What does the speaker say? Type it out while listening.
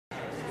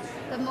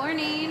Good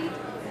morning.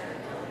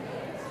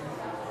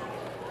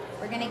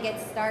 We're going to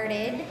get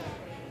started.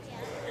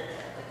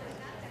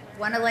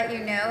 Want to let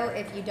you know,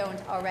 if you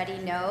don't already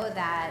know,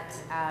 that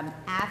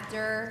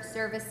after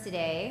service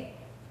today,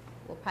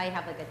 we'll probably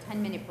have like a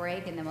 10-minute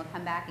break, and then we'll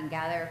come back and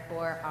gather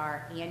for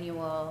our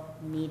annual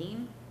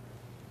meeting.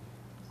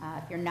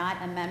 If you're not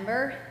a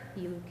member,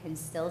 you can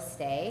still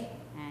stay,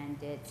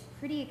 and it's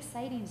pretty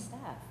exciting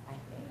stuff, I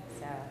think.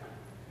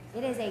 So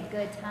it is a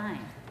good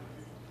time.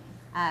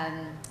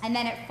 And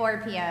then at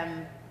 4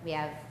 p.m., we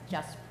have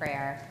just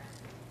prayer,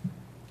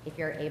 if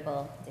you're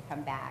able to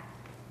come back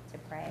to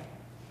pray.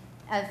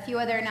 A few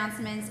other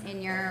announcements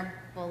in your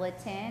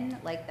bulletin,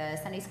 like the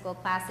Sunday school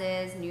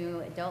classes, new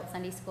adult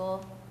Sunday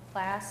school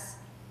class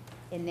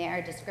in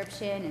their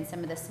description, and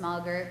some of the small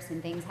groups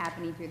and things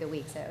happening through the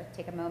week. So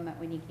take a moment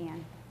when you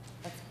can.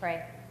 Let's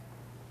pray.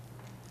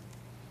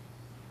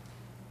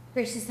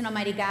 Gracious and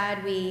almighty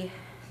God, we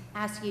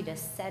ask you to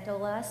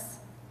settle us.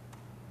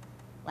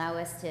 Allow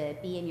us to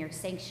be in your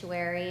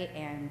sanctuary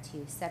and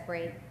to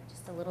separate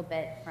just a little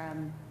bit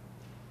from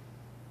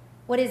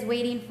what is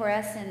waiting for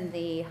us in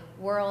the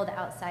world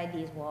outside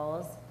these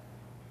walls.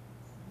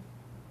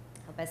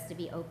 Help us to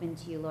be open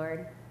to you,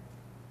 Lord.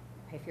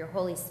 Pray for your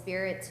Holy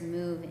Spirit to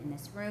move in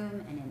this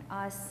room and in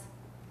us,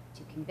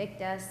 to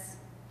convict us,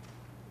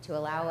 to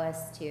allow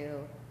us to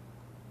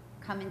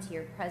come into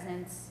your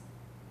presence,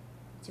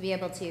 to be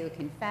able to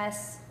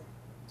confess,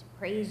 to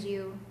praise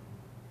you,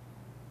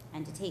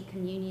 and to take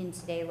communion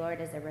today,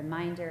 Lord, as a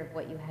reminder of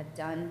what you have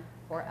done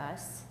for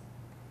us.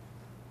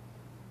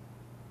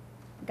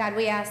 God,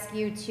 we ask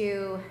you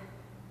to,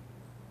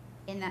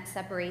 in that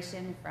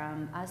separation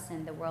from us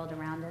and the world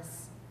around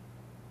us,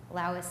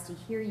 allow us to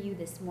hear you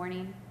this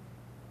morning,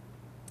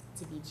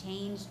 to be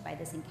changed by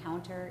this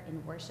encounter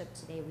in worship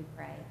today, we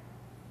pray.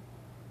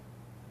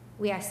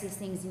 We ask these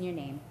things in your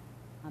name.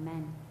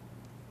 Amen.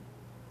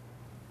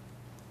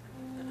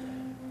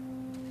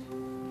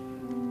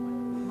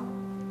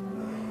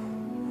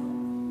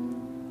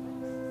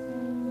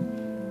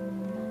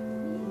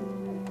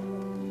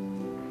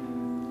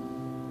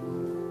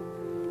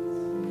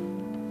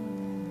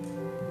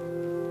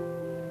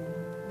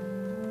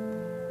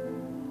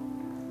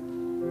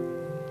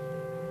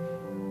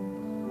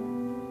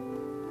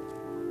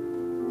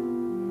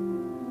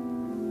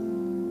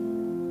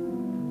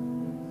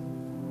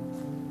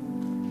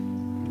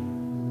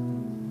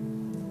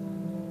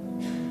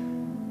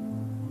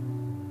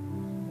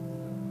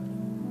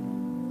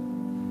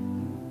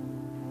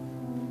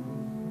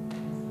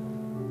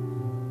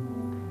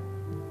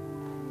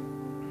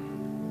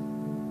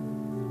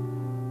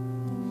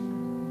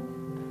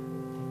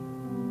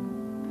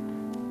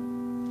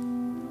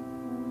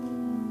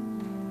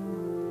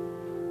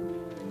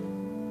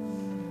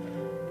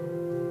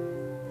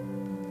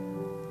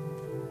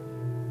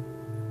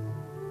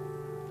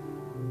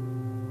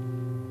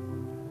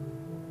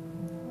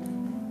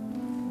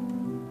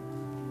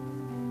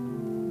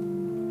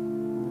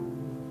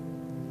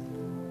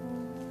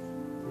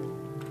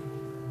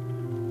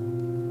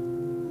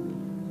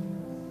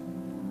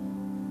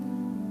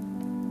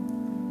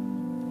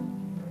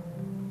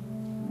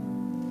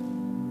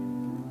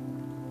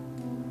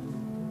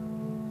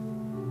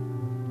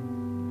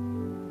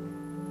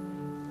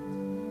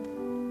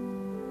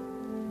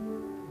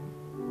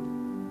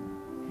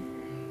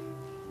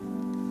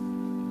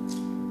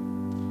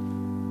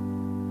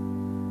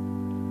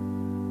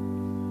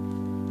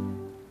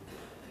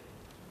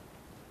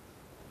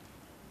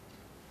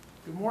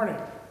 Good morning.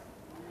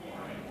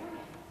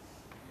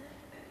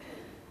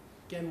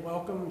 Again,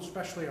 welcome,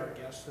 especially our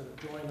guests that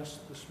have joined us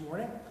this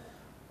morning.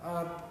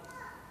 A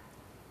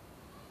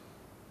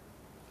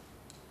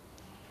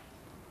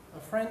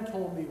friend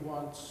told me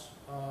once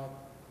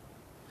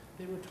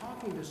they were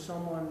talking to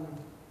someone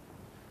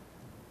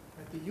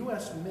at the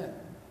U.S. Mint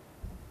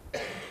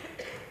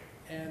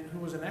and who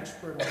was an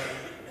expert on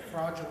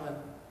fraudulent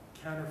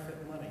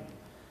counterfeit money.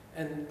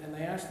 And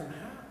they asked them,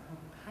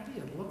 how do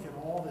you look at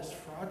all this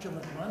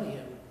fraudulent money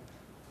and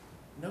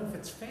know if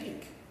it's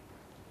fake?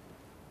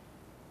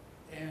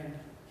 And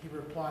he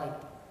replied,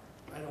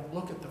 I don't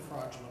look at the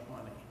fraudulent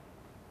money.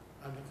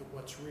 I look at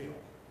what's real.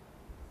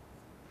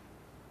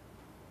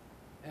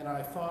 And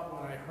I thought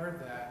when I heard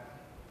that,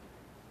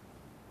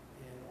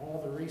 in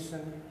all the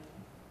recent,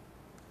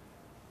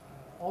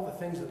 all the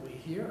things that we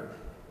hear,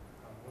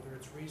 whether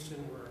it's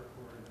recent or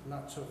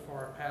not so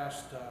far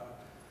past,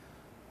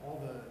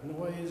 all the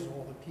noise,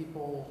 all the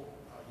people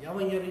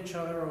yelling at each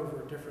other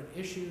over different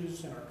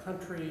issues in our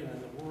country and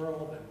in the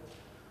world, and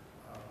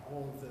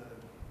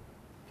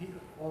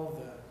all of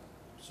the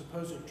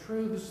supposed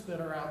truths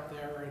that are out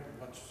there, and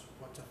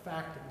what's a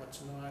fact and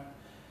what's not.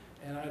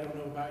 And I don't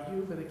know about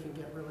you, but it can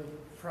get really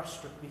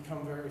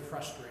become very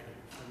frustrating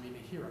for me to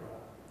hear it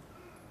all.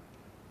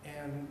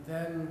 And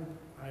then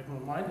I'm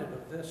reminded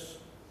of this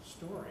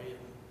story,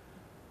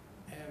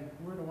 and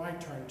where do I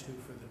turn to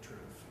for the truth?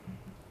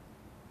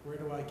 Where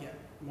do I get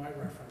my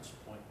reference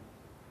point?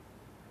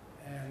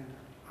 And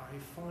I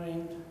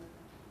find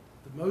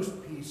the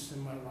most peace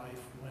in my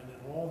life when in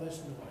all this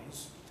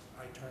noise,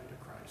 I turn to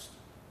Christ.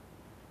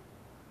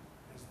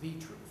 the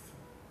truth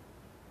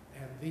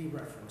and the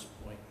reference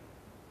point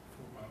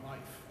for my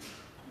life.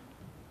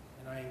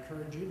 And I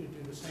encourage you to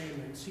do the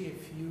same and see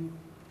if you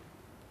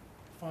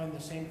find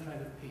the same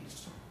kind of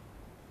peace.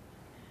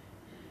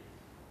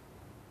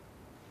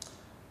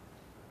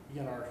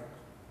 Begin our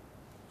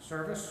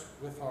service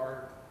with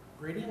our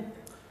greeting.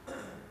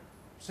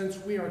 Since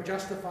we are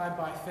justified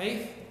by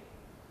faith,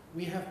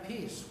 we have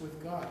peace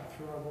with God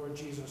through our Lord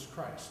Jesus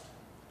Christ,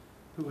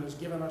 who has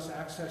given us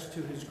access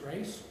to his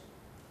grace.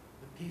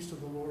 The peace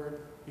of the Lord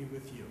be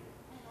with you.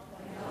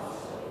 And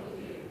also with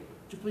you.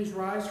 Would you please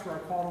rise for our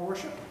call to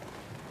worship?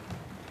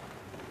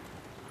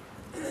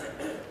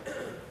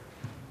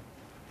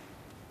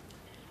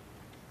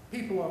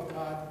 People of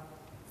God,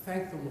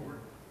 thank the Lord.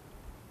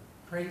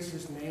 Praise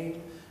his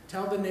name.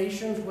 Tell the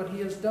nations what he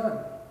has done.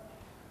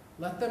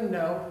 Let them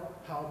know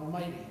how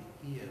mighty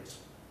he is.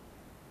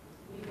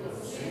 We will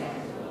sing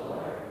to the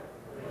Lord,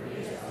 for he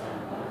has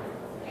done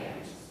wonderful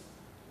things.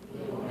 We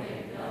will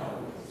make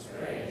known his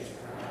praise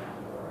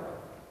around the world.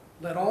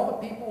 Let all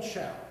the people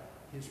shout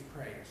his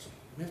praise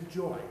with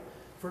joy,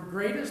 for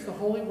great is the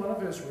Holy One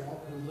of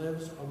Israel who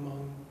lives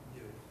among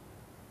you.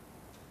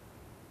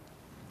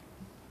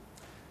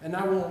 And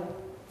now we'll,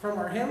 from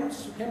our hymn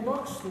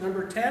books,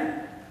 number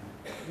 10,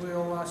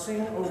 we'll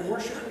sing O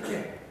Worship the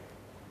King.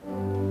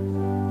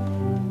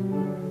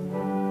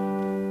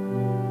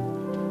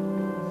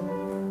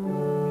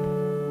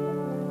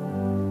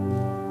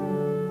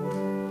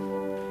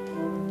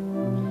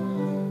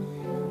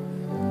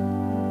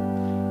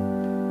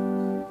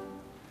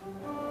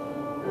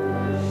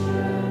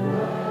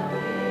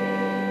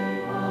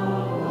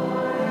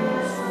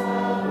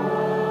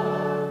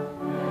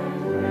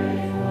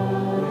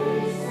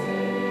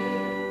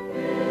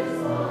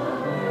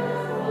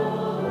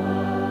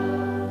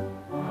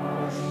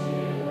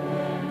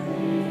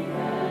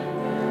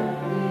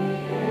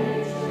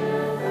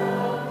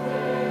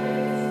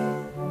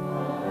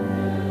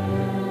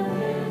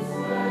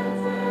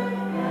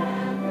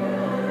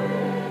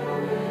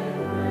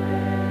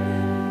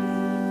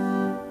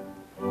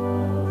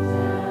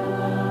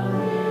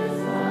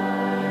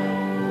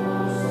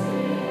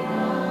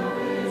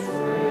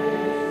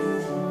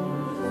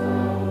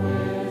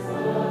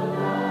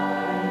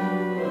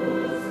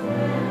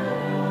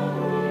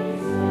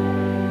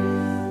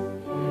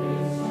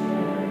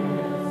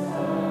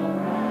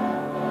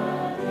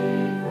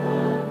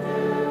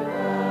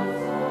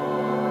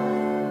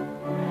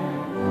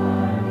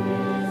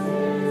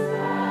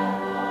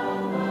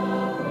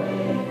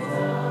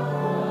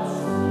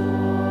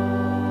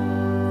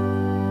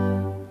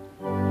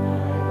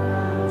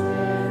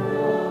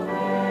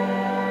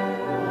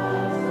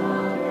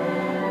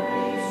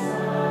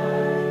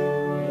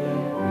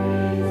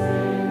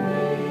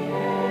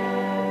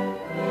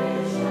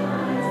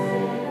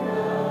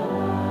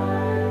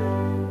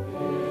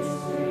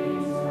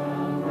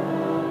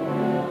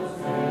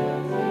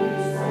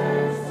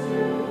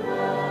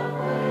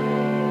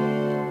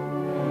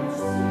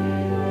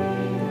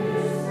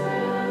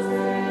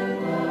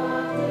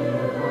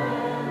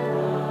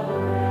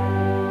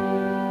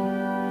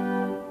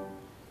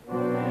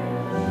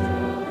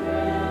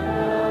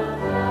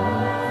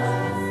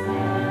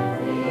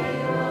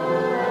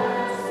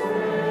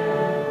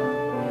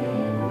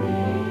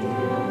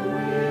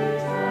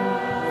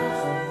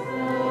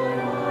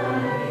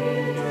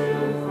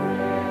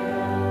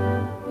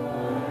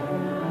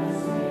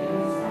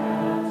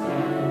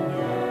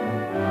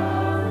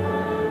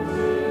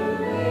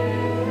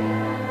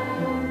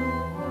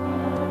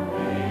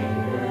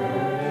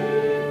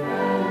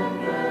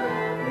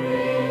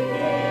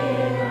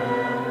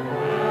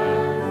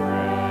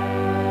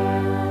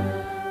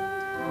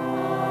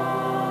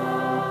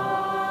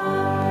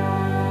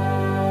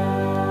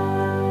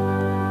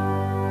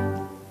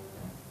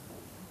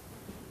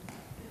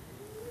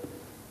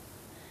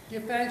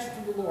 Give thanks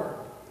to the Lord,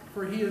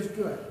 for he is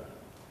good.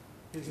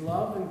 His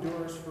love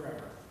endures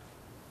forever.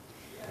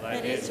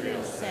 Let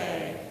Israel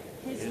say,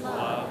 his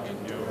love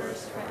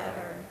endures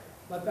forever.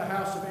 Let the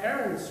house of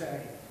Aaron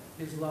say,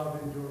 his love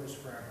endures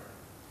forever.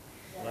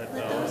 Let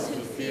those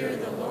who fear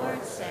the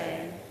Lord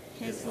say,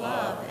 his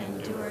love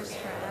endures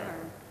forever.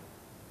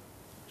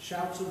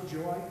 Shouts of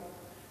joy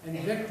and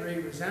victory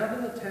resound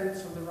in the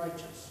tents of the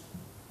righteous.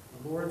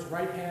 The Lord's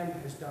right hand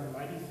has done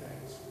mighty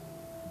things.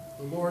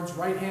 The Lord's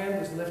right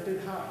hand is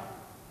lifted high.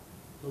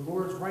 The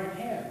Lord's right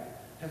hand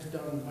has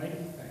done mighty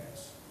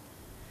things.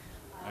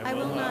 I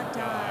will not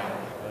die,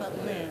 but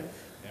live,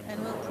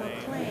 and will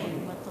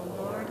proclaim what the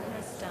Lord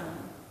has done.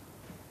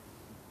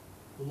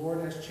 The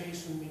Lord has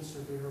chastened me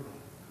severely,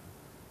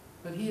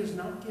 but he has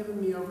not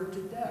given me over to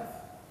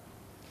death.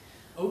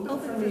 Open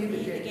for me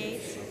the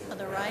gates of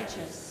the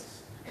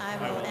righteous. I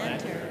will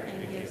enter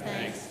and give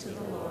thanks to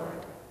the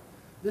Lord.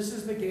 This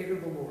is the gate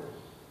of the Lord,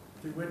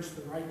 through which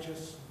the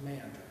righteous may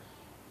enter.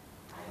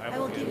 I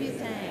will give you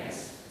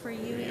thanks, for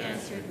you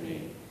answered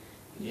me.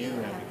 You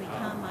have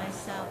become my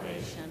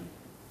salvation.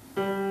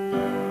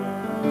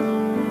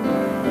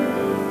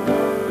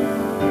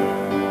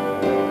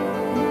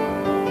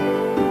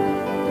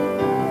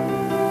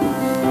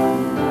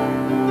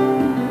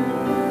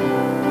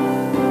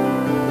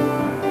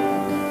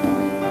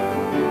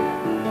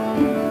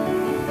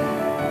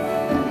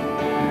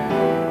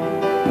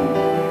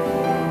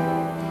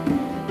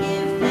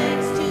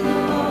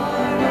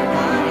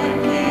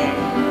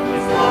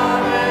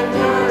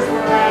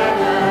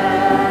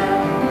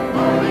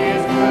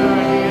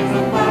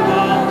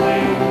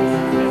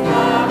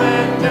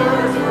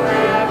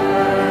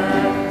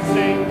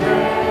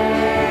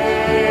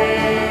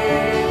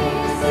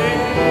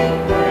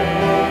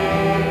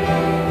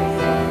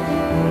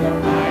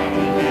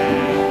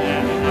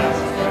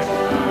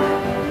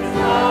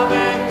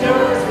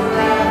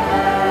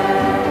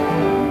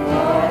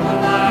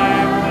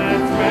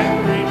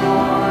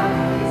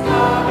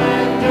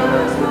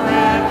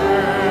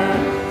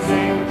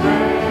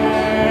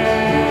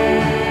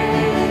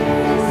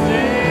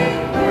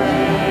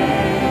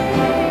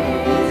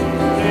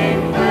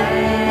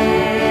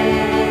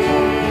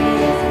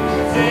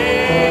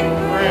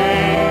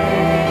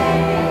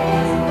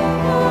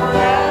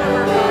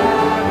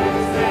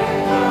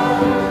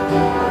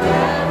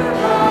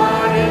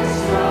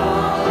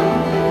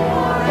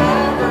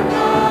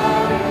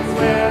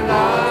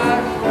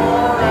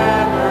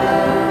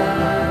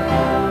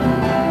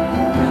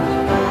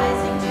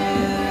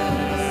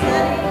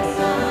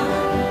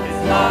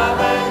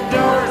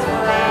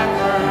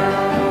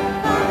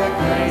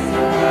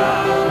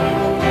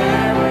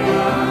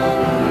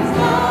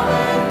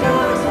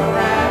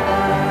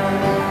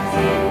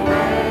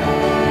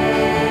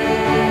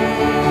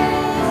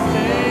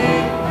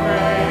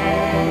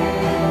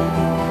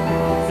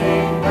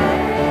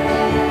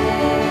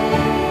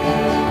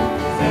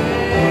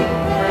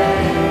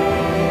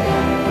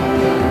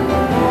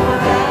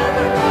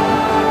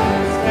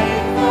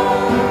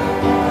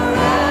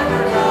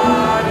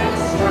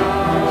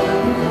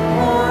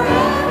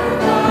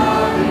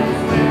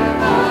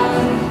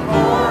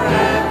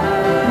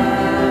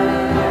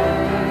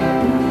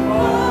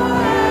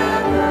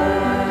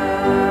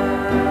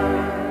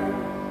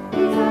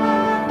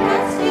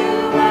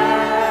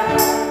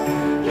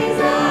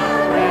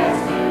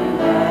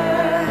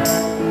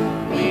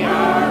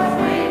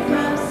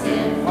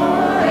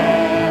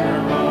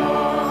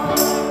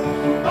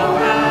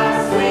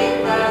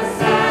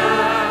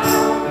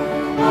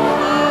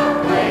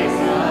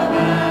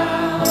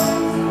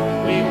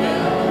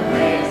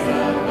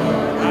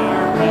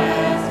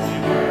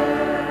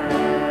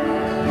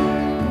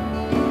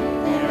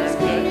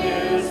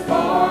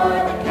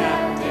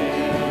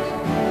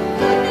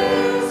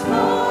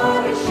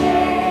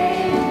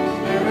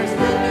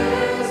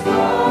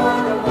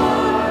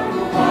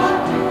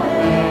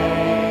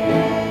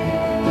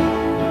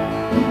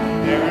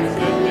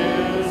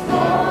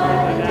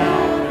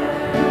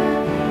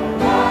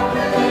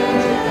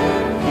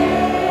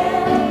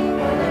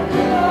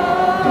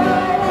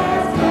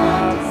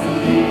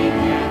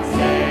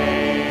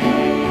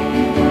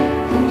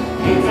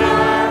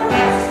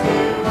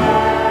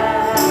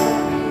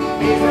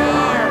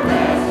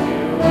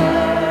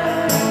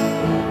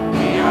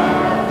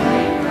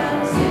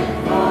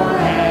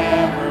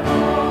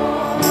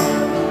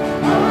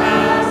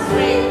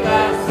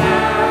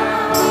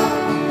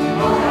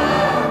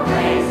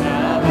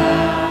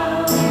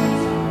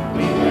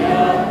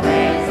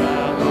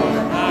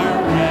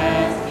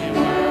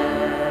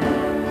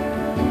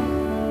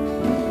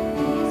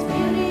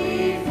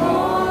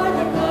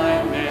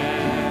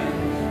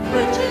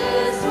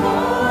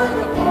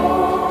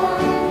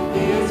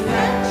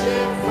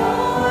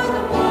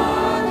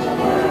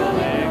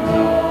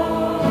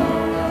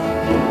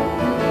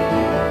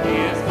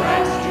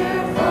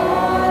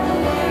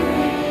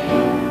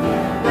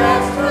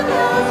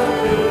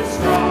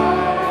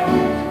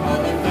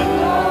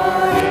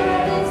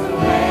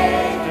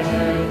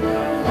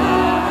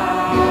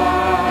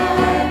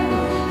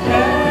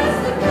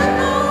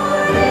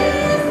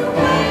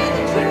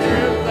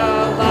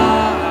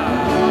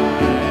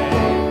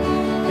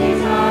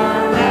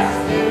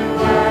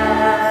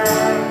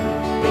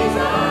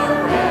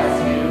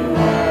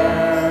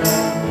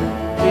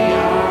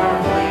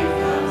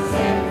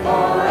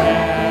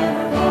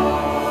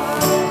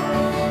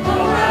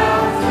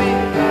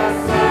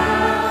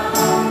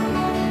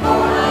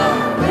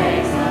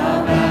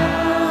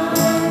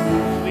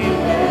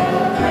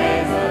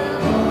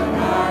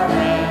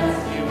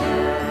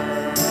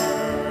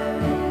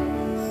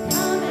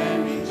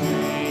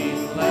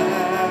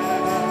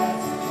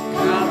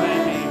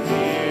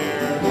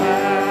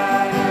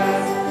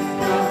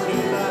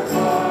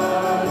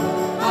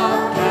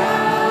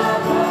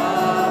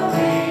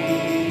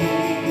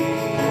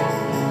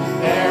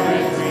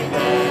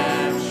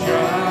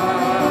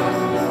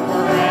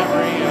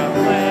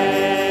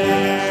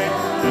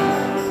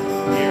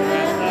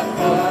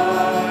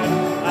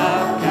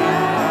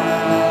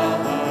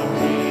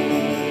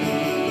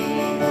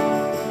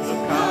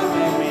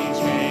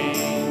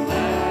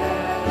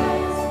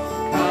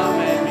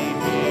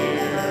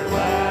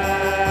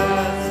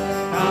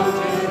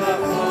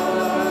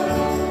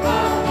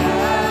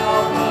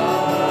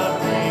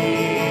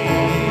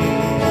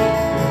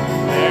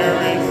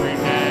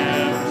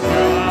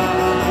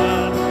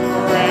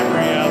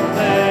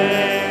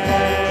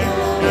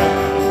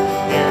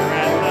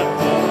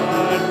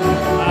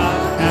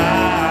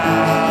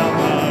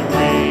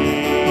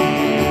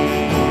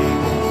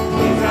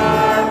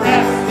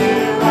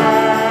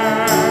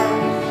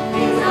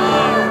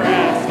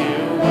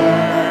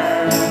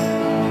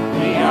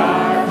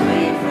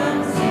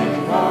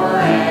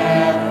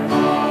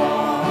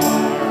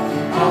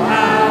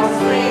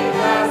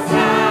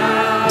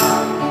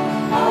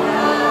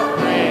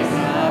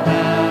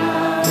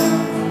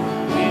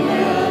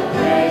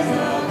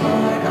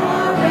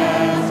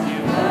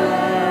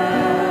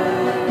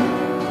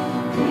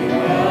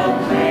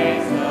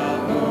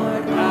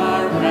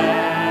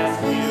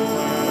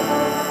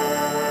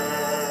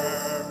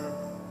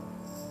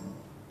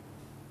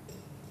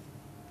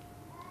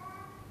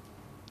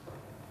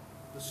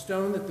 The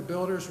stone that the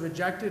builders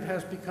rejected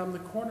has become the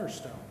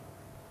cornerstone.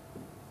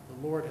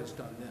 The Lord has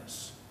done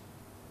this,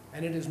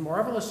 and it is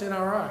marvelous in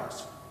our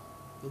eyes.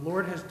 The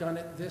Lord has done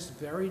it this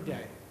very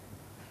day.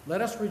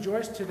 Let us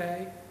rejoice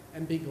today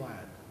and be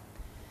glad.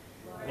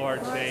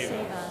 Lord, save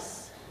us.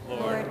 us.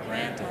 Lord,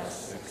 grant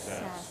us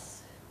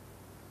success.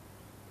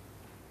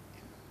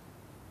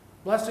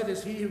 Blessed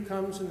is he who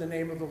comes in the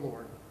name of the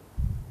Lord.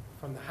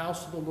 From the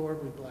house of the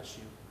Lord we bless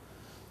you.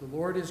 The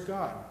Lord is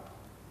God.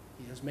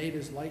 He has made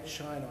his light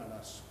shine on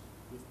us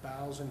with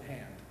boughs in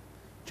hand.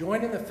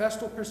 Join in the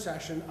festal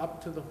procession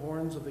up to the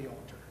horns of the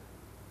altar.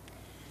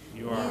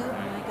 You You are are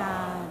my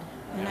God,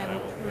 and I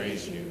will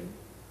praise you.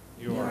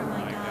 You are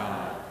my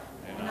God,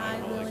 and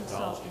I will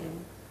exalt you.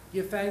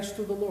 Give thanks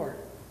to the Lord,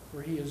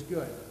 for he is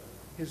good.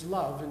 His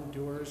love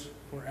endures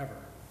forever.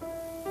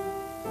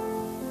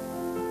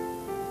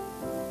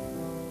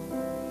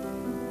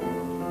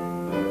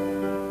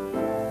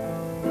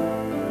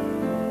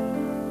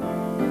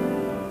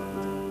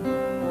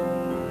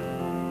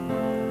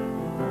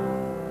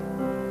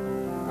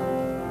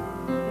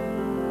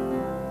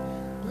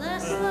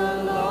 Bless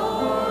the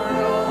Lord,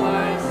 oh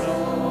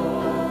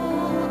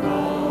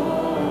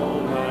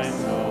my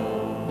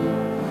soul.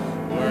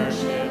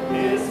 Worship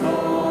his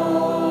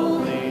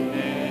holy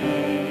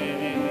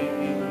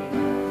name.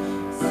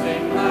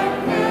 Sing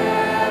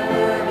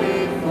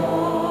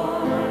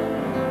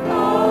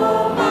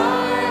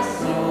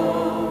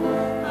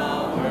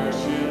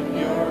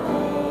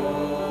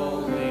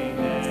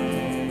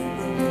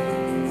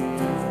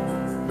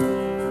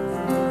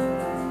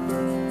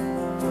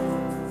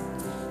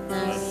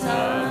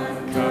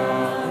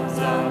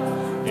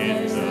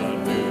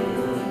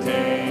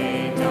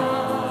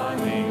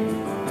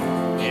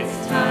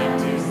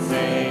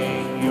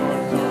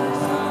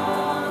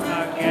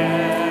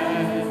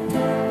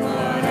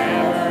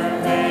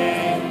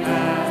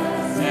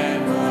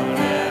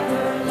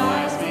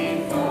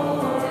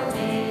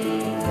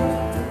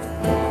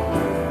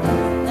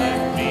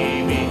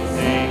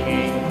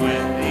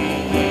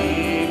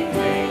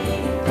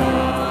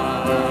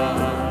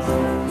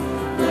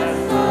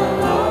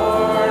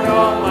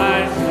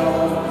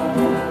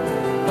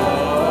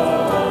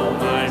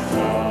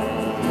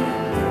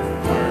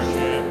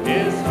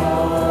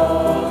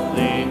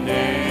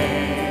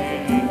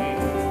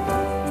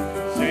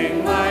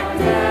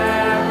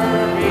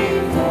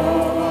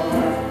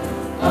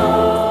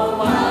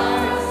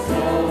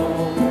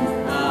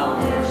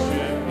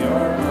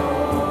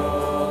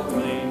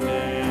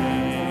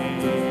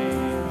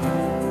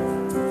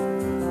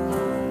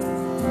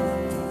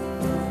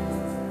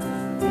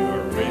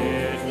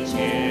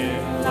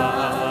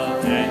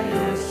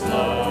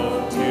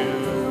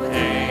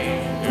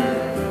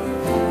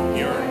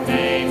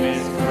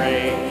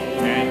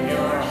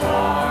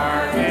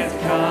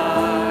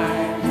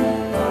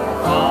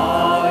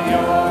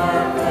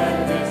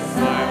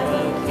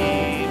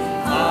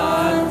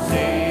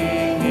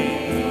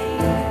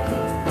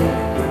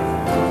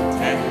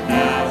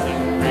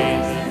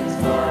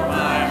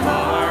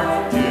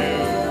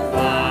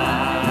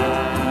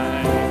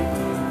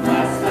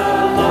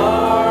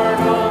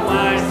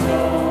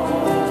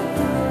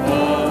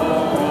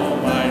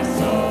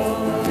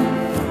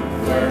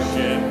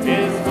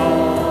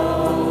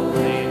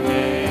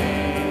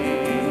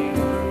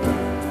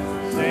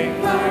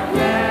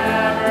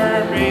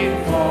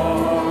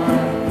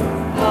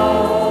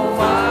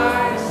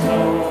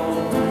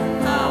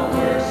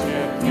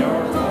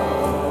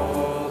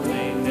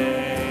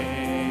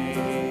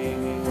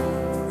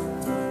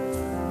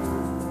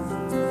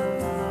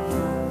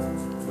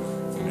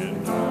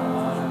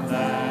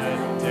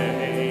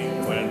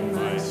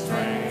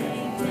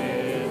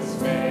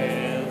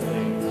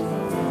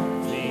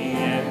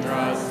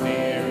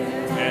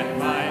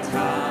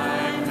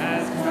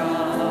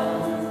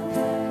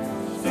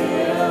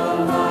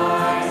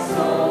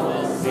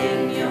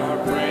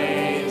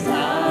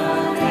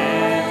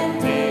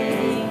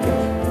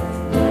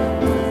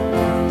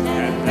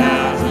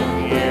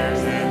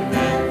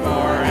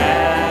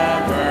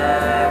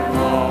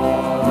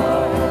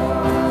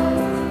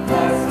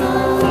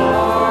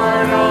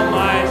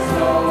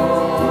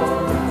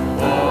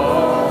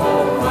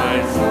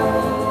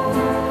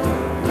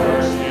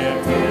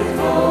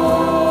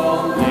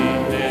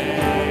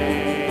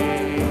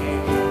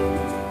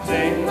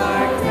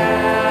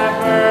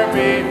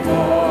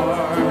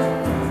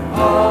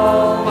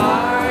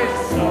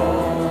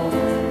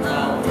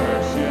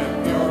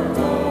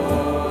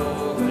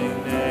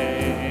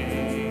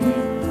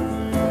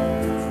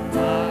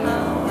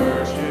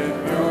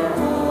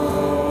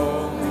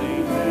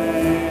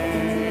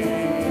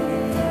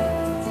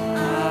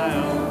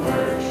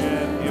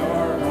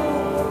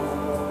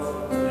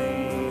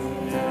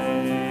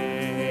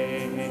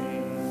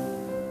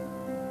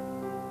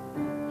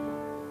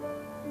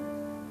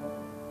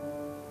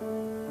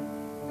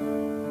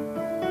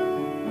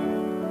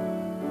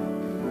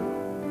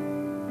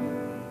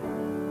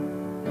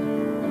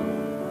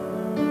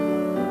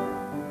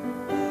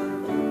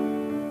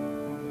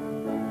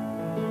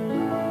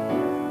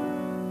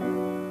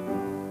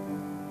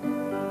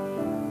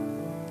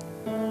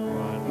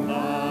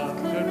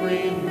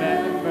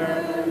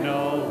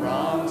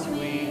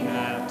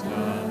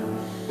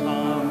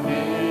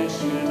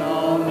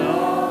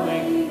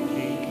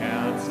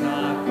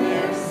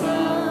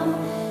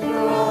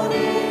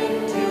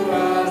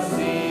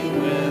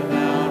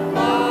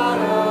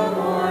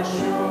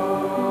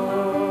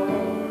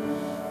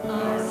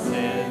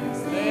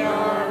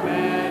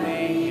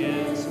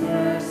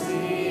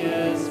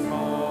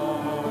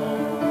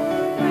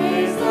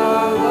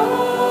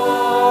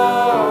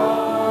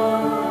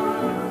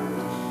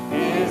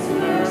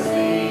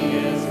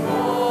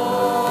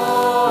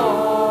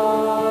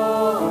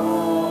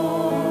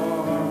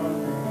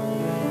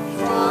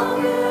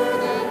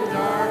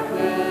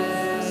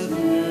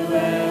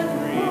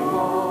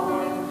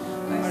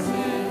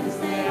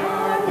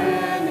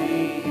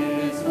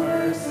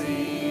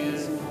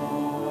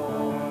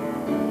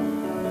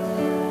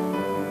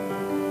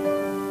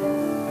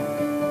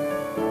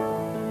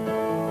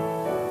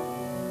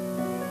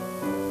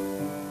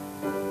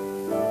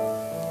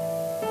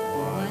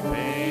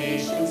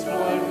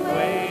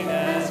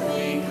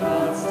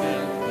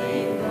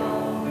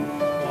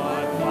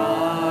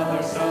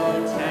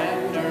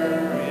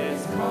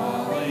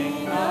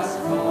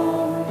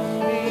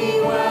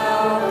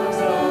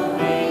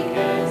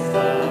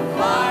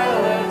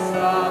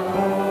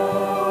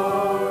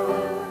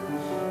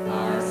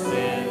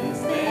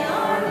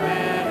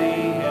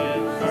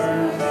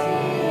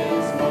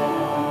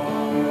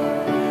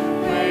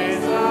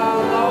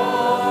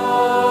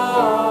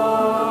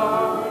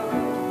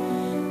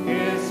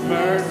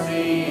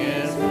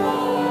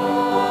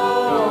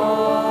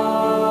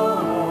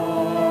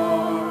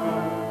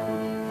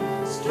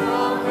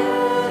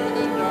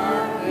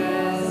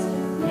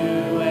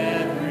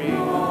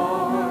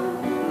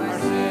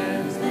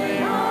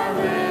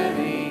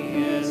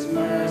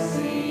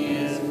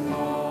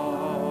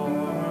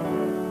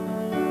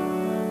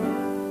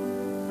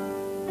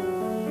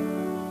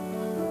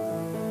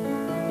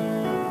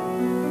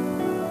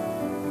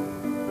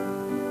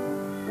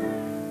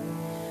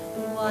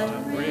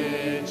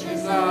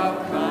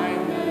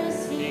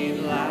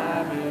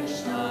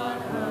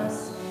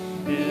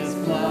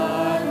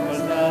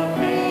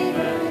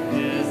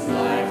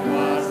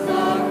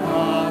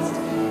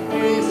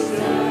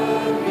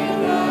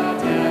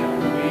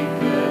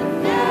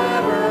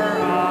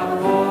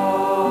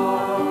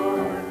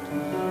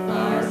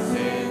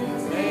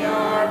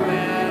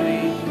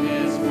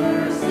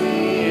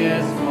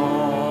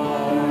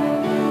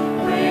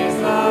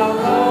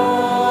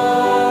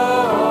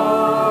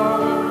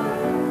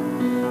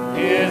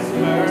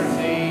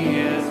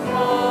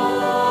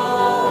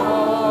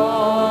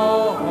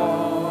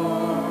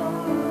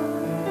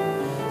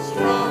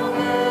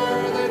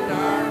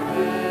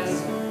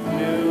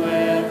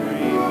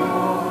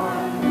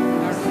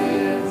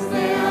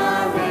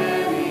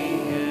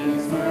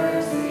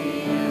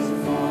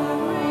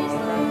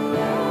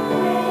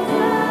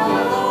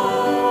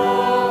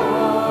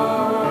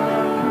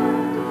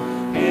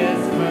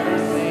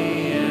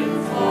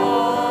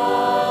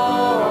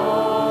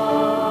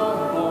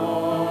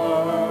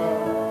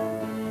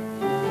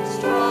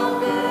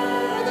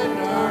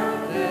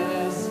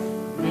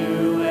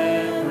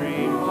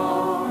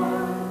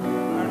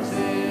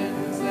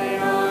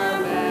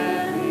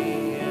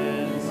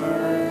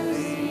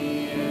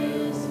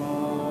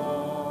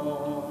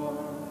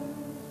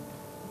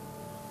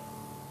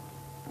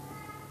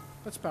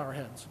Let's bow our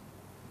heads.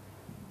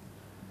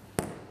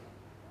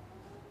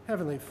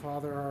 Heavenly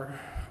Father,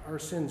 our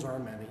sins are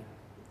many.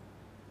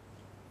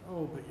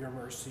 Oh, but your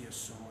mercy is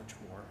so much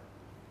more.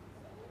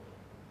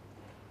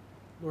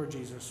 Lord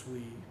Jesus,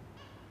 we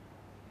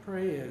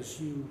pray as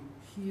you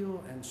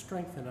heal and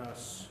strengthen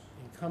us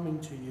in coming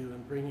to you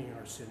and bringing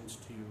our sins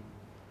to you,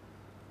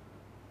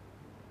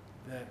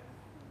 that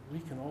we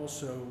can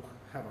also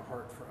have a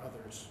heart for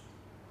others,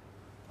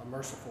 a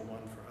merciful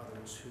one for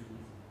others who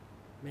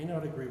may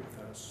not agree with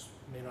us,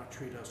 may not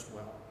treat us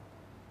well,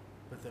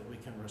 but that we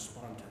can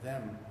respond to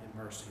them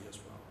in mercy as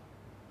well.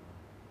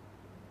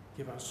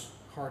 Give us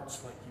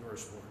hearts like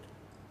yours, Lord.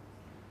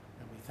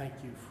 And we thank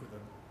you for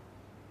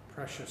the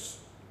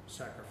precious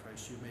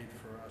sacrifice you made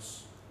for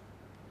us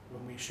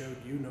when we showed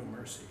you no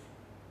mercy,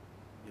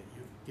 yet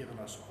you've given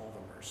us all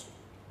the mercy.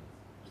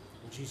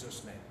 In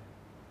Jesus' name,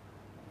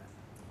 amen.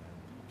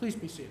 Please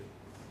be seated.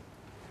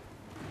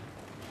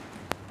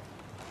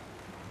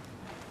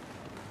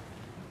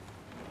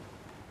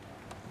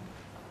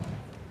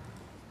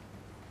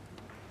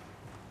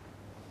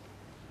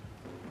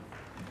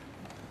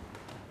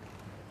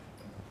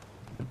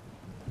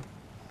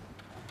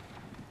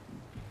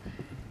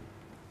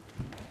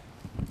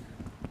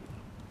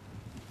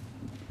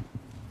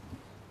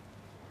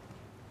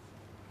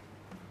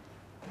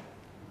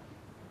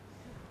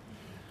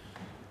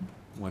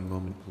 One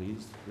moment,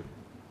 please.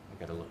 I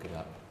gotta look it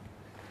up.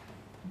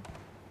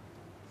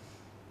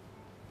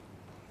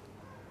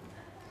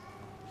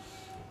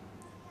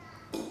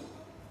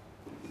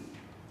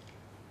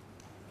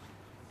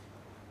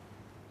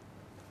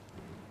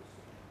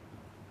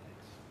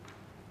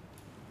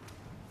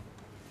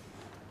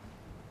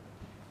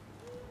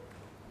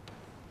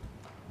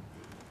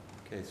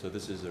 Okay, so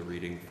this is a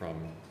reading from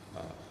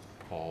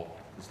Paul,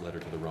 his letter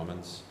to the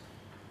Romans.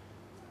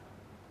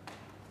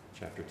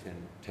 Chapter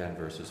 10,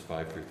 verses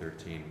 5 through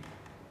 13.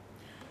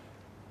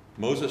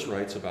 Moses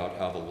writes about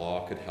how the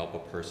law could help a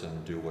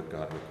person do what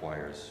God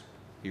requires.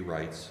 He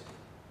writes,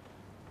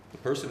 the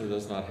person who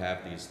does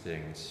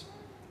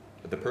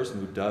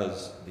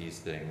these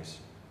things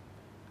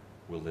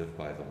will live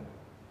by them.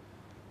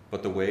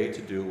 But the way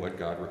to do what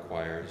God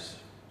requires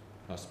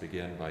must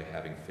begin by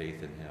having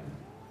faith in him.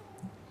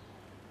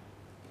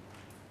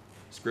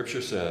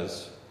 Scripture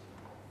says,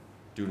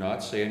 do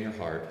not say in your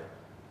heart,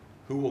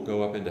 who will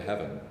go up into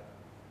heaven?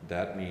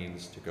 That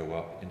means to go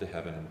up into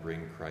heaven and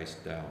bring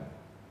Christ down.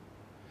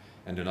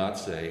 And do not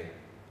say,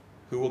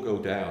 who will go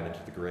down into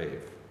the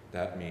grave?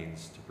 That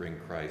means to bring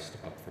Christ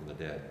up from the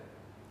dead.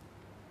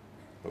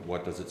 But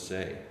what does it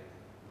say?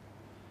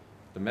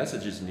 The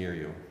message is near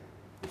you.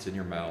 It's in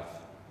your mouth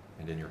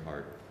and in your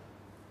heart.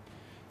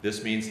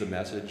 This means the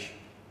message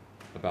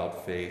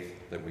about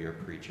faith that we are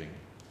preaching.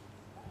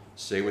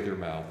 Say with your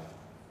mouth,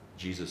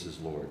 Jesus is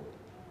Lord.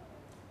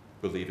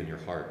 Believe in your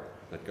heart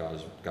that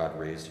God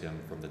raised him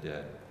from the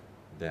dead.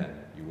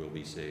 Then you will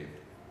be saved.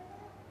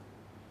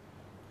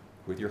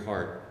 With your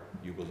heart,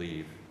 you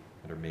believe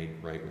and are made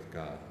right with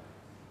God.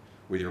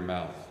 With your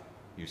mouth,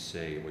 you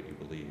say what you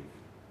believe.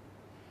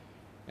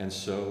 And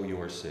so you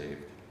are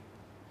saved.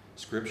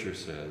 Scripture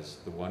says,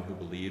 the one who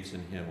believes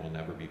in him will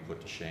never be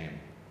put to shame.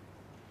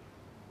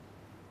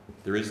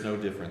 There is no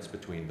difference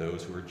between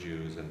those who are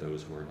Jews and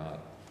those who are not.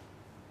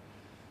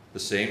 The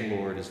same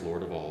Lord is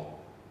Lord of all.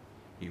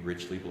 He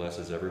richly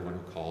blesses everyone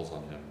who calls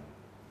on him.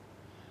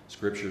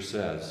 Scripture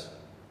says,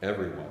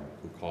 everyone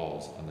who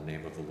calls on the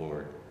name of the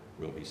Lord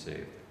will be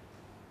saved.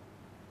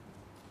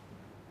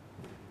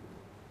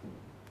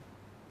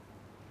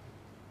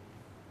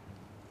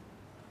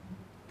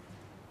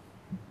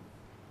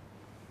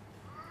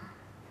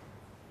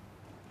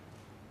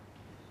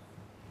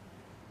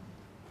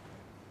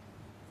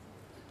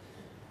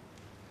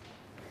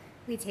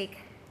 We take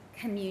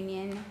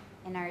communion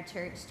in our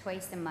church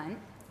twice a month.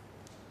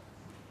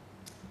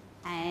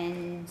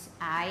 And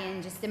I,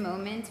 in just a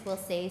moment, will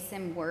say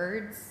some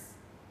words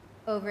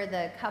over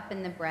the cup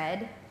and the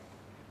bread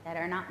that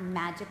are not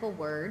magical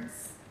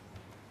words.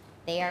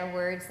 They are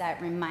words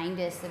that remind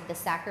us of the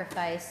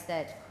sacrifice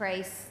that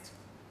Christ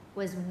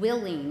was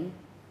willing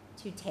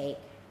to take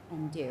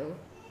and do.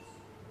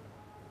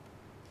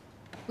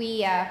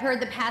 We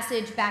heard the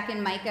passage back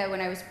in Micah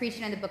when I was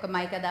preaching in the book of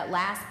Micah, that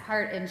last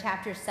part in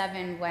chapter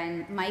 7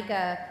 when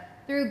Micah,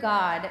 through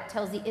God,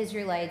 tells the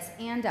Israelites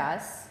and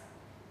us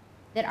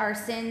that our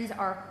sins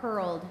are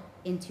hurled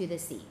into the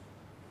sea.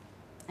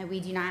 And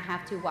we do not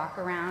have to walk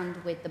around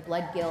with the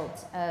blood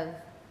guilt of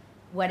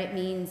what it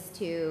means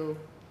to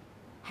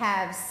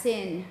have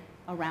sin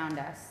around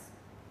us.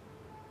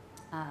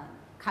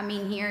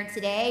 Coming here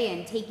today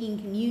and taking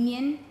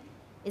communion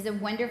is a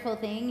wonderful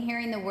thing.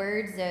 Hearing the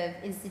words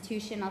of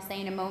institution, I'll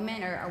say in a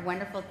moment, are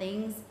wonderful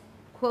things.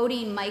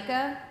 Quoting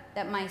Micah,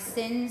 that my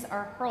sins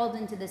are hurled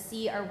into the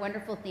sea, are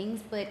wonderful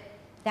things, but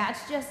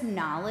that's just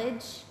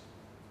knowledge.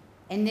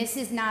 And this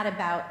is not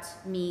about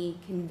me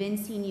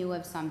convincing you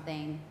of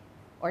something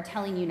or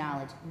telling you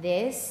knowledge.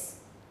 This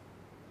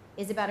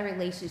is about a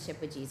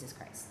relationship with Jesus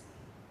Christ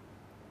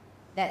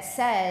that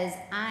says,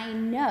 I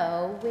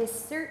know with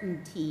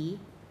certainty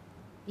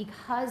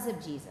because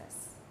of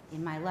Jesus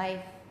in my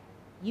life,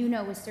 you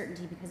know with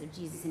certainty because of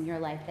Jesus in your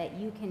life that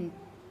you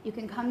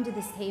can come to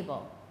this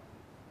table.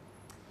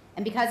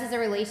 And because it's a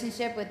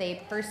relationship with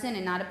a person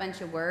and not a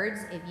bunch of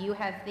words, if you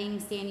have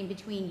things standing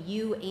between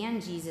you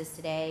and Jesus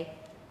today,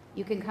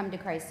 you can come to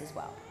Christ as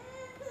well.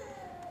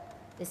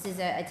 This is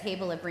a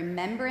table of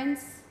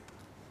remembrance,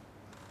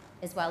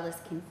 as well as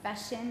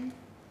confession,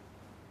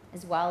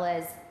 as well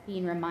as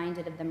being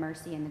reminded of the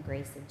mercy and the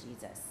grace of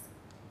Jesus.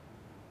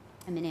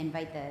 I'm going to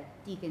invite the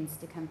deacons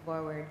to come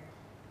forward.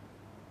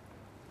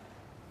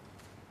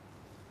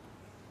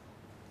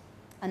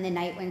 On the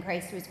night when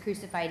Christ was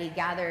crucified, he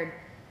gathered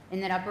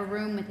in that upper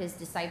room with his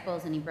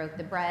disciples, and he broke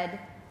the bread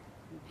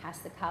and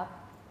passed the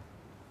cup.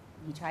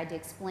 He tried to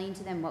explain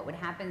to them what would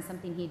happen,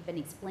 something he'd been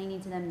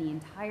explaining to them the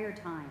entire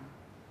time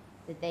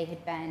that they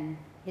had been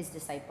his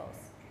disciples.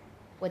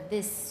 What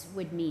this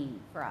would mean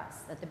for us,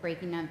 that the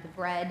breaking of the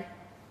bread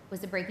was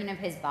the breaking of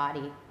his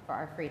body for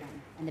our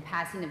freedom, and the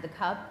passing of the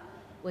cup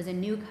was a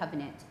new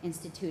covenant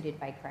instituted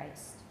by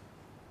Christ.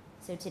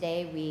 So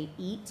today we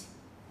eat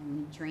and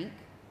we drink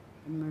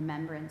in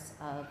remembrance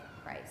of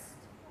Christ.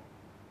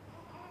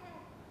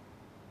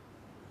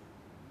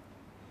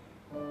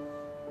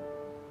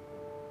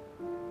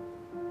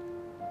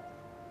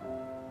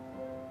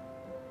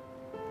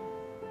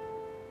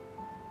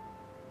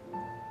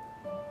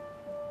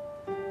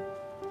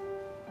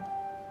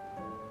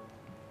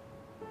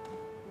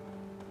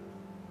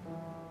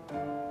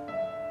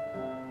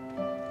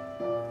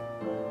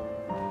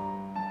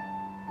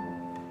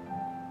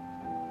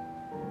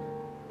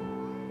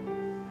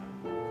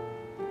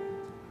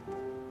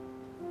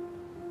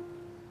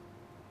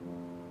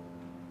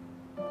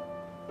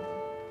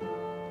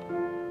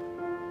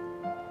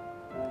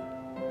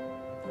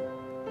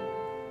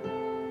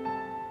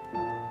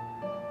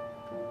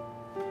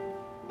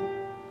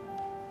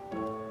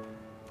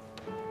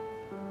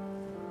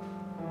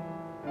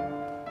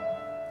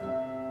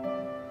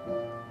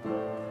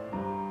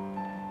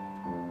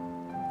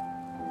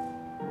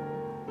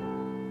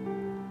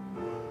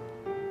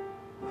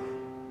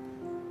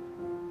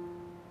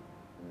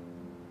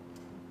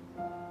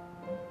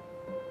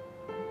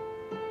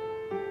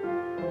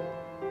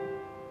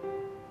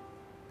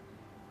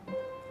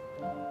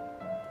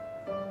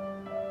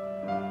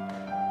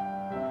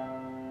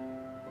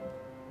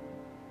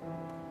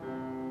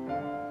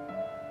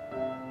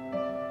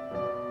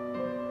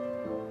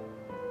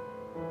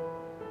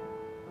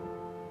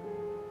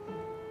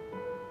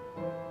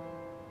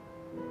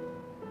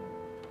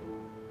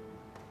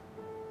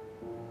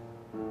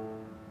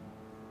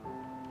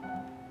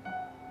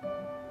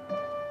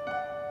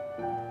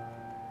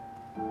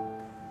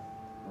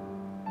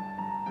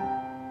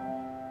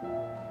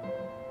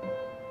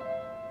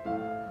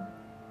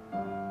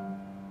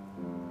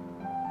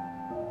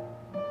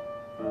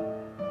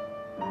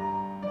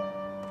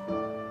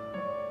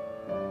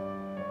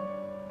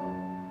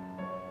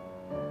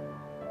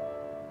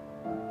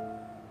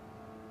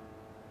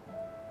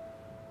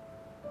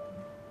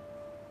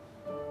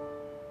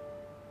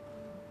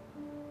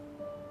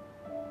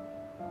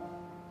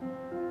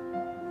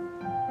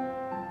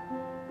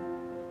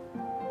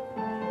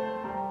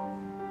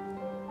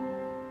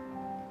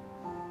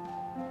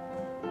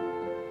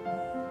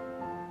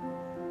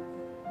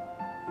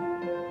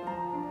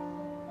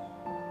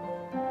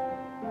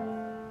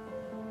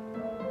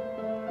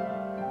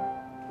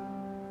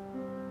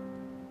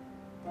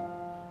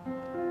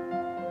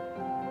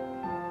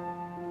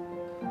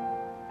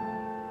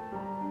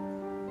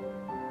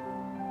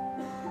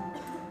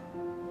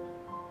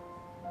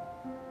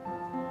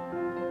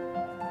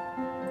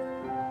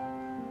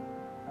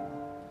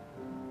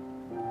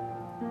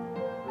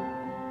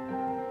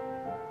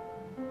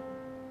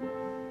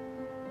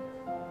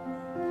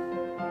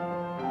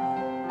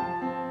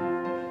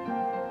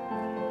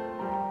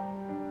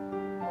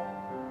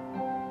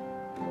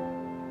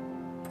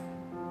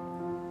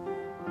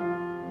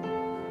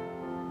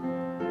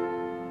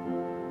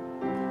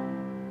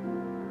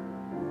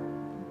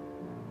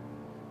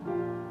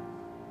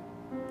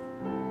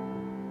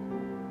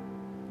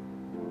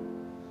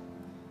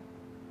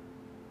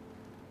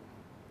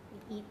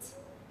 Eat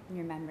in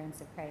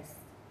remembrance of Christ.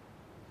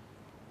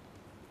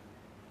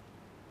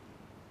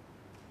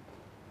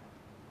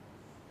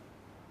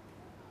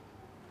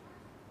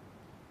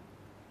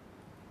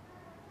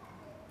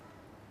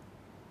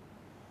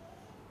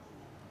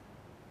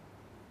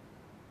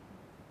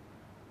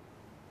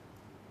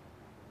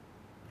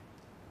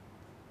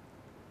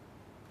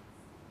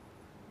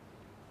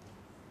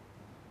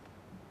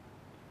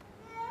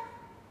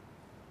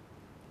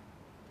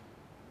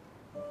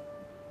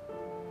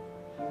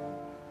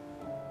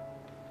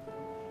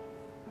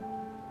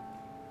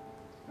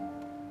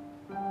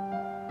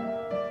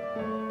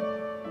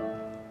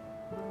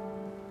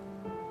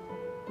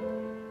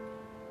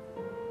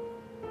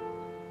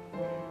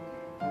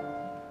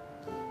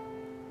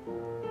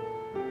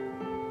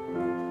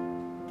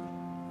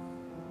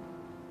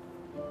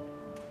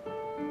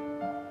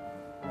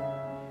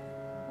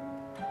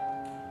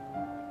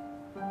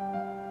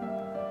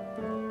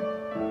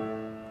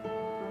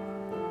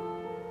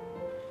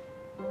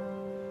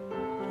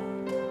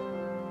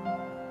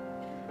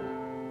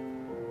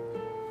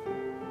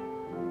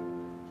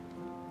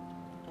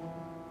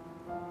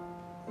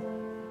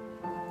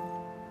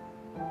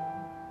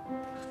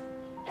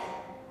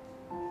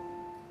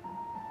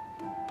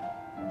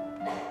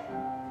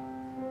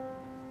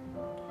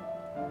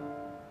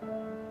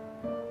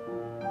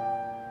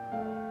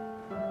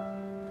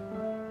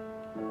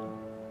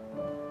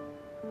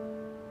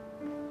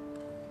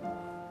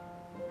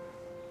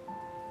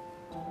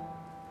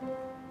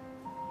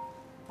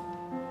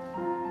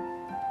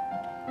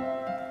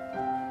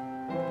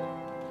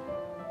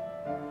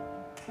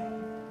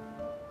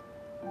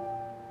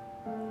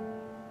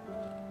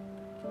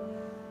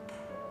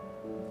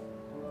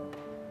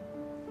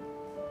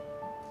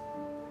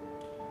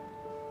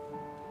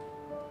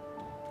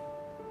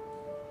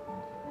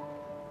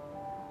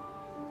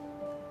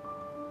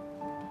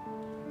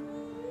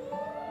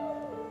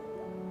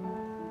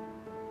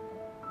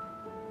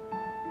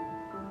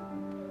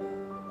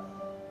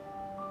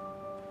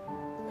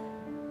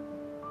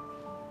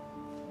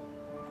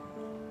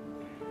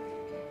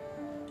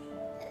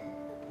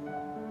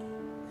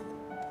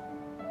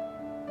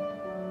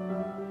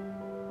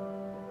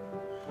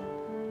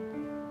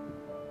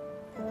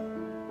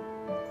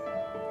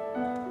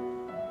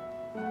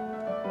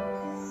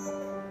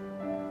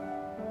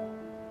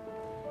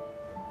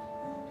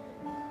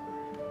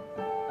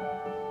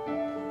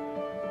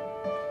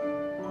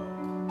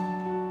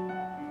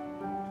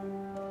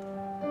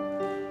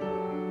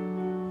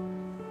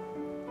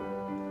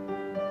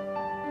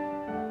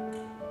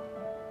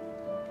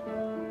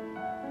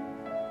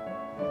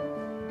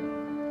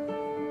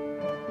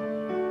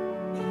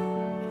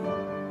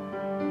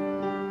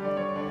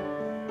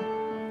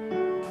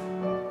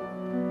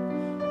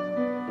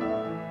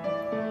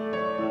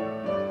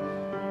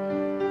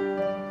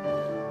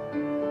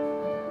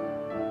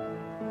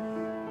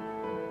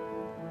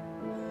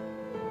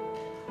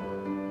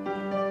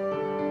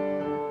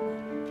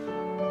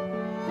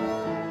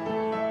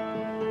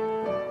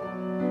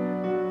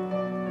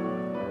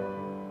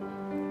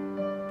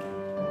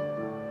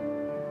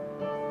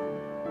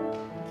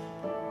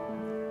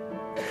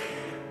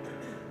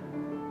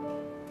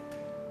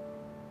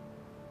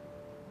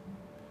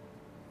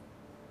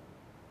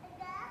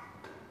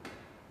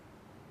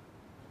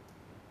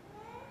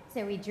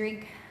 So we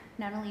drink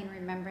not only in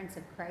remembrance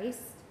of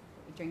Christ,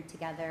 but we drink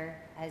together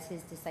as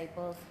his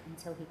disciples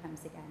until he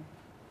comes again.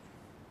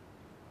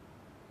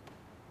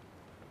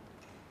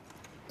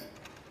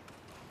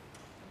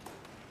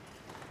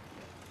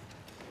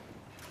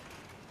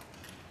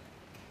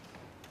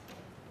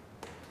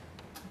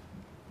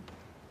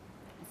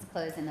 Let's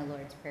close in the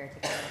Lord's Prayer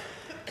together.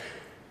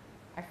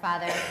 Our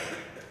Father,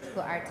 who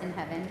art in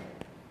heaven,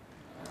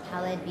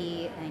 hallowed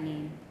be thy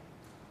name.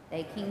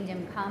 Thy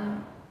kingdom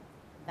come,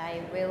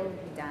 thy will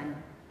be done,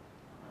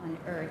 on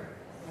earth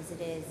as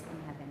it is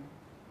in heaven.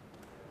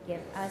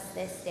 Give us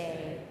this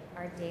day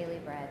our daily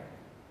bread,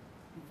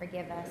 and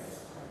forgive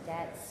us our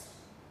debts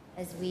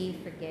as we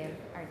forgive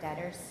our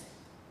debtors.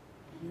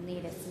 And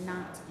lead us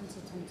not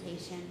into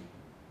temptation,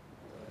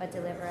 but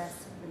deliver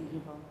us from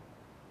evil.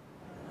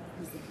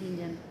 Is the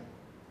kingdom,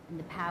 and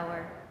the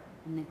power,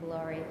 and the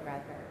glory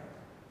forever.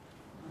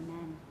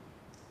 Amen.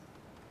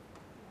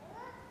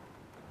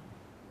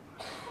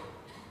 I'd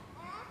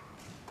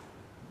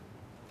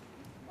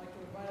like to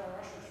invite our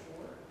ushers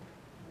forward.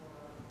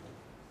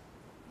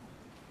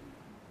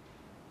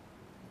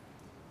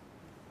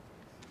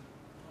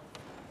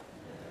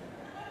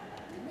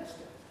 You missed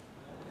it.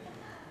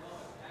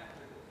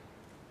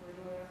 We're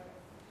doing it.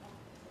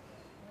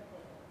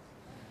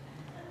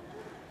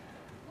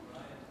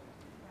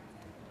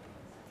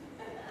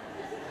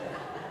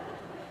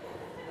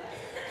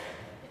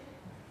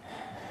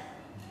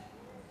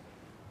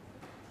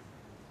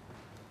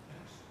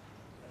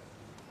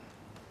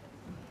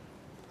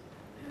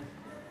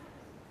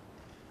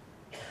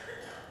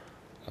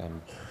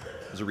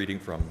 This is a reading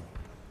from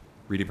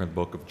the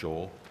book of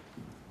Joel,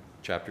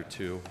 chapter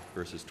 2,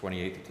 verses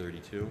 28 to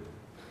 32.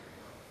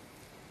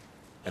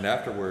 And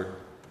afterward,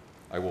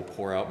 I will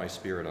pour out my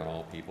spirit on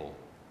all people.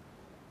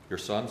 Your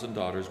sons and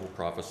daughters will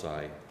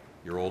prophesy.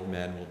 Your old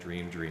men will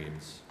dream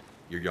dreams.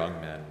 Your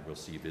young men will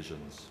see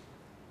visions.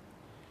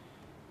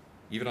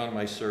 Even on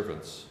my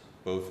servants,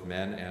 both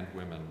men and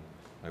women,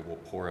 I will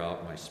pour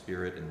out my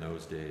spirit in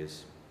those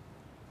days.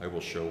 I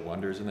will show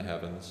wonders in the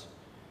heavens,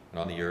 and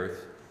on the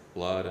earth,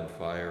 blood and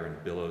fire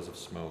and billows of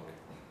smoke.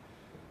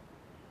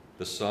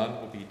 The sun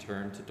will be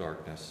turned to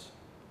darkness,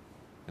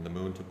 and the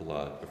moon to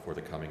blood before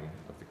the coming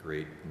of the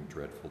great and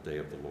dreadful day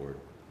of the Lord.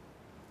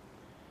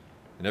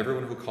 And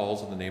everyone who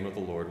calls on the name of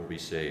the Lord will be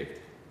saved.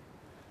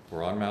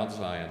 For on Mount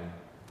Zion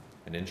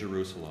and in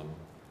Jerusalem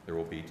there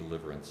will be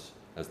deliverance,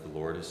 as the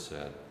Lord has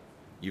said,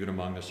 even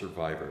among the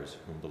survivors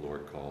whom the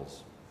Lord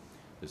calls.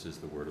 This is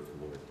the word of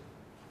the Lord.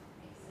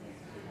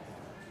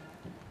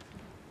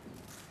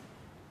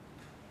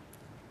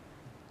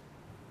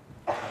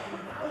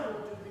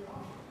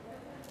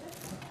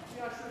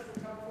 The ushers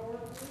will come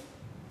forward, please.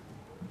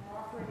 Our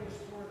offering is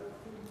for the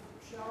food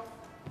shelf.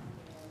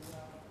 And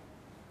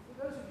for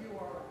those of you who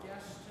are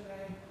guests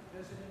today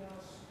visiting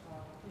us,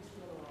 please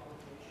feel an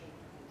obligation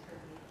to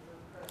contribute to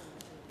your presence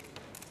in the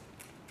event.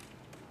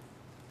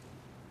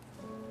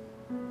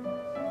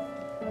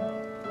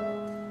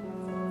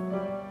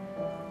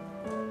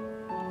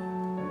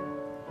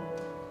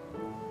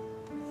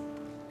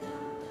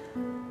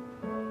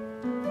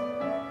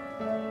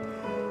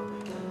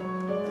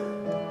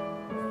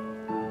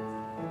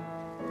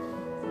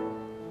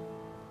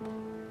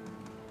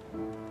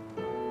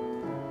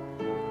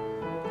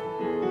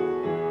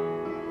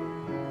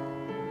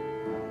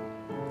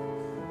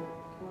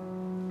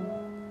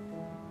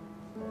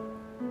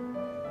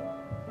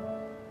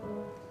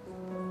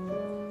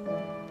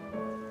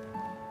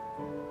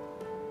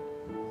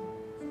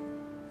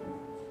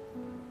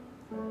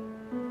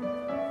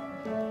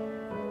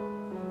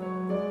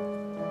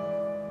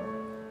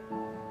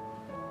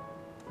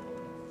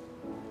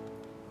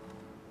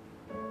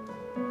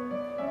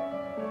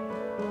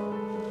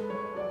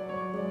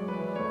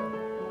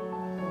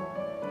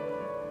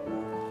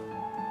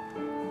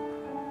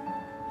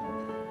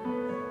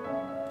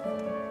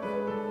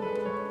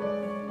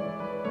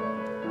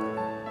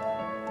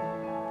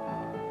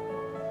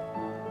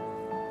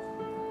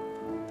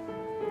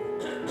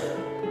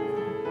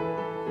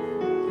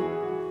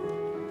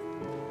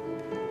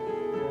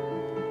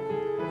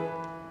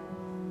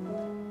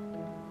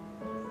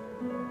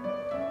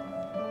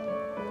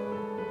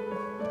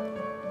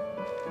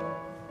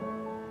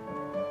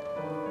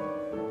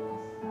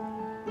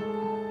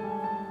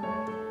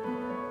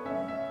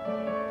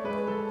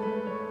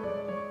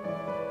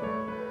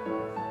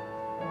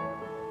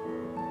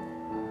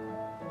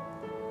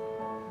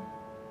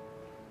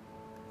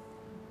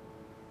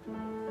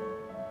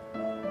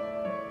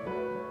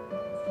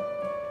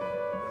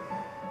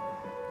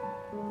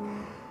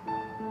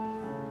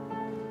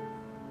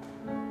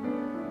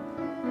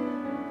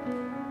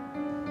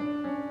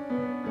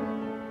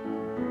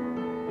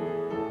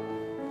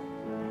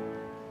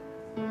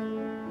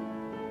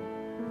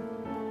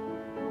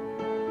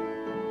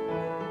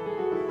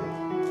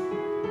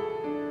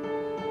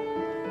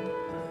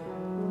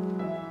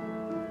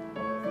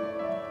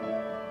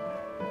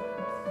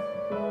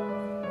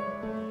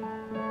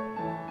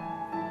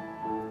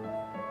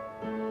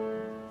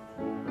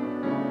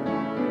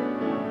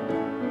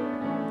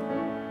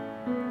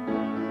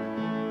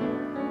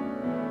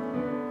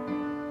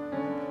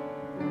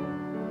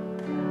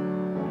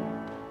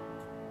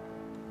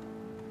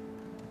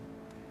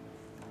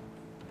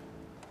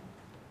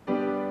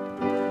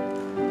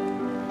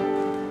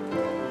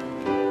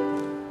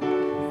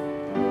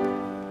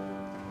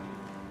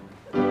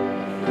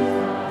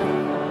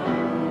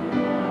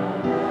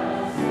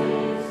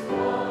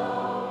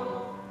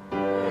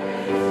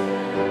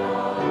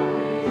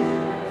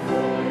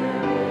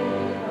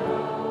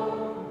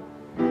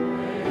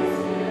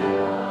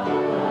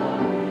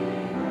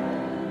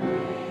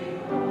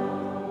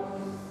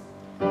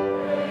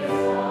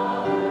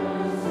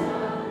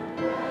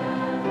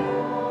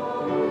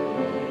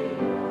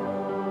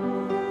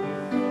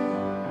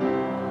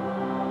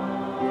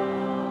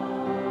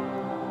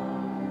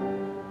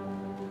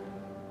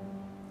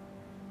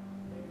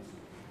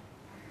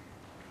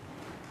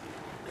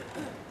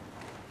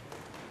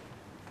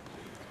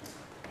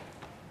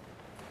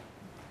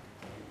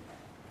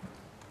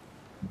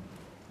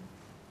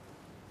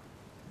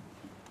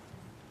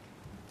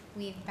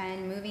 we've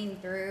been moving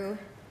through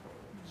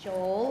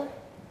Joel.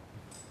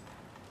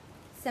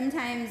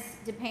 Sometimes,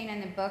 depending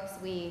on the books,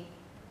 we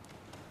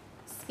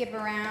skip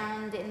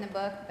around in the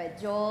book,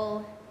 but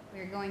Joel,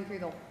 we're going through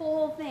the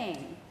whole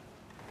thing.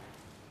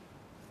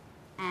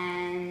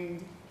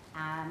 And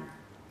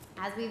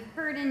as we've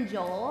heard in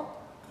Joel,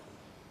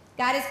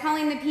 God is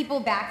calling the people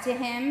back to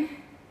him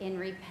in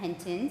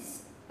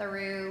repentance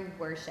through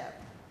worship.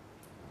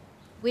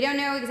 We don't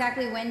know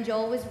exactly when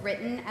Joel was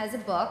written as a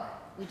book.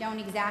 We don't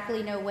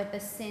exactly know what the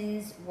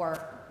sins were.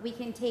 We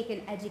can take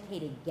an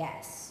educated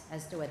guess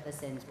as to what the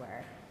sins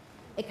were.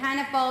 It kind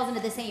of falls into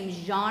the same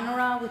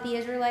genre with the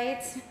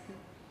Israelites.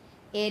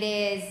 It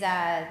is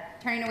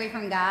turning away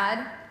from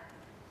God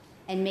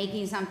and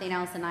making something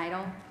else an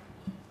idol,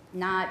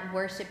 not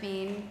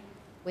worshiping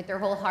with their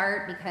whole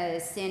heart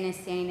because sin is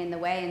standing in the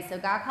way. And so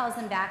God calls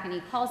them back, and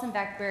he calls them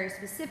back very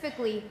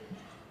specifically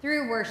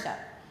through worship.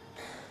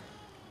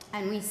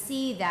 And we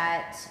see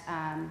that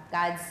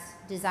God's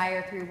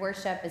desire through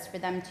worship is for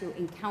them to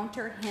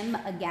encounter him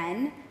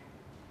again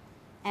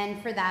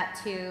and for that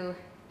to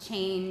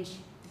change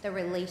the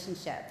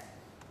relationship.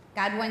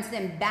 God wants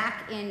them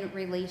back in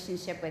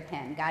relationship with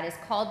him. God has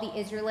called the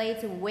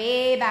Israelites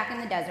way back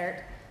in the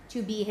desert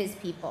to be his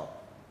people.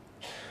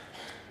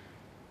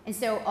 And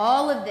so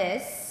all of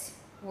this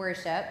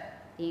worship,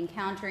 the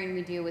encountering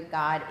we do with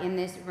God in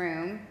this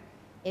room,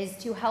 is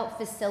to help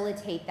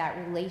facilitate that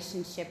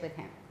relationship with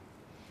him.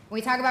 When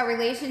we talk about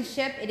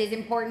relationship, it is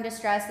important to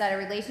stress that a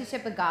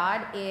relationship with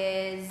God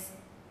is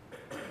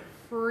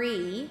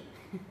free.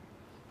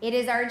 It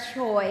is our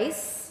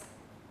choice.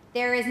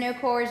 There is no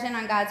coercion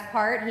on God's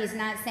part. He's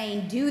not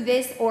saying do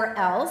this or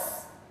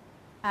else.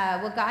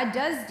 What God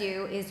does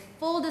do is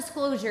full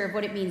disclosure of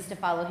what it means to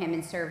follow him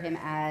and serve him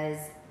as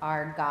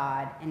our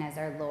God and as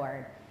our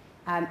Lord.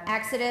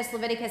 Exodus,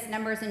 Leviticus,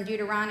 Numbers, and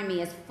Deuteronomy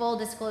is full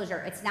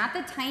disclosure. It's not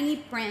the tiny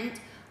print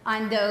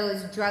on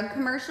those drug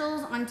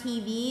commercials on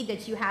TV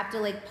that you have to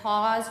like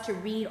pause to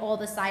read all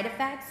the side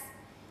effects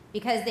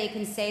because they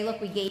can say,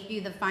 look, we gave you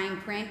the fine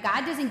print.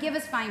 God doesn't give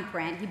us fine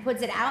print. He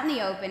puts it out in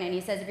the open and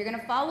he says, if you're going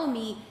to follow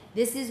me,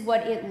 this is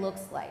what it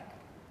looks like.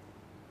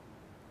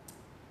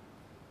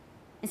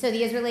 And so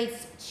the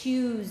Israelites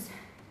choose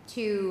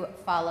to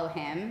follow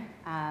him,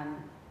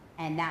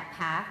 and that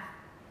path,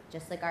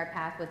 just like our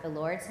path with the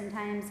Lord,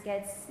 sometimes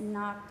gets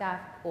knocked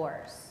off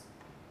course.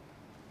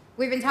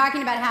 We've been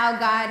talking about how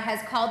God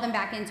has called them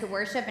back into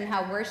worship and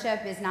how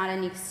worship is not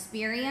an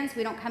experience.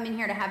 We don't come in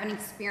here to have an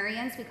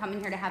experience. We come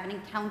in here to have an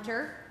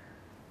encounter.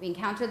 We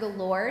encounter the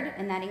Lord,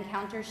 and that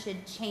encounter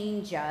should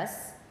change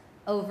us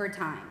over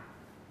time.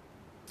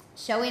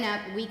 Showing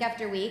up week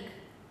after week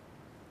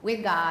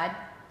with God,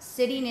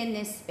 sitting in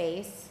this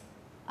space,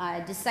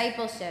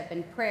 discipleship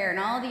and prayer and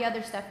all the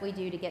other stuff we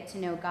do to get to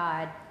know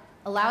God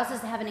allows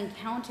us to have an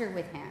encounter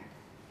with him.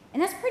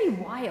 And that's pretty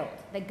wild,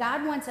 that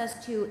God wants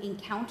us to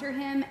encounter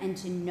him and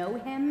to know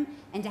him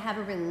and to have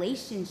a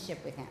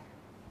relationship with him.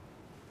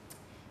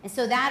 And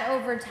so that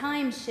over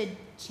time should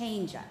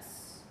change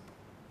us.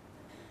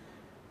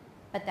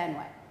 But then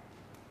what?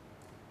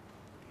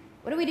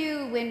 What do we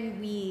do when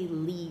we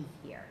leave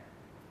here?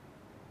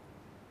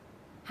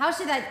 How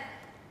should that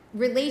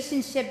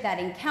relationship, that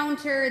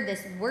encounter,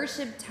 this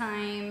worship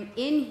time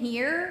in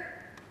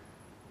here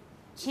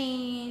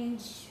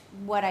change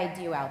what I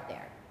do out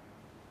there?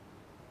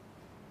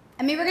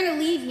 I mean, we're going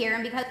to leave here,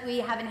 and because we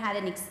haven't had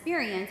an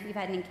experience, we've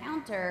had an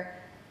encounter,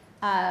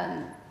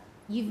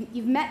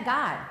 you've met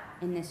God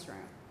in this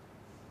room.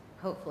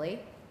 Hopefully,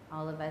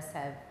 all of us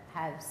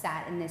have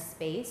sat in this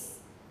space.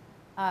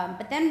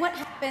 But then what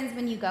happens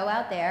when you go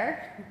out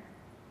there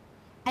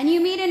and you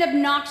meet an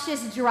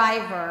obnoxious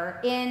driver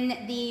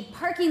in the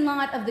parking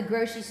lot of the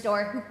grocery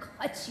store who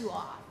cuts you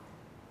off?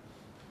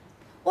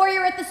 Or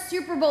you're at the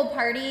Super Bowl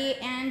party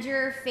and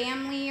your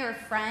family or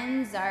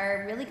friends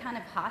are really kind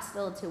of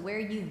hostile to where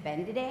you've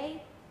been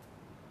today.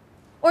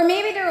 Or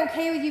maybe they're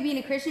okay with you being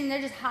a Christian and they're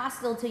just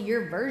hostile to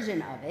your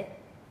version of it.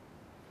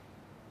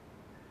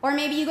 Or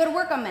maybe you go to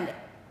work on Monday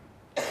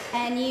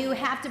and you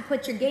have to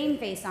put your game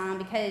face on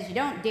because you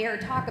don't dare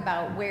talk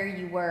about where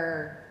you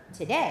were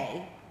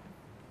today,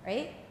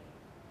 right?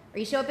 Or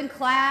you show up in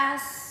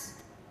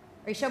class,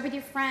 or you show up with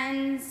your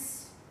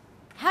friends.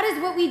 How does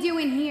what we do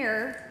in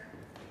here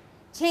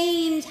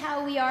change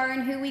how we are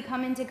and who we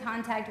come into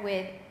contact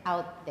with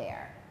out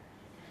there?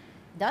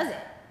 Does it?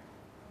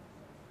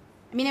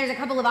 I mean, there's a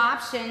couple of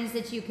options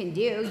that you can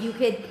do. You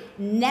could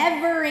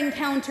never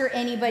encounter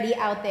anybody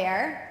out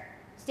there,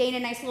 stay in a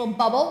nice little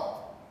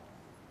bubble,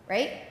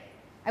 right?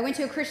 I went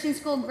to a Christian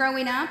school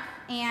growing up,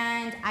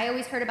 and I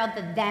always heard about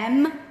the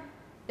them.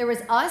 There was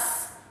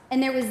us,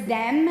 and there was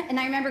them, and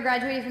I remember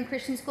graduating from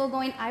Christian school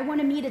going, I want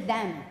to meet a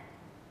them.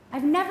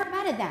 I've never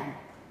met a them.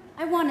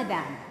 I want a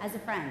them as a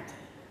friend.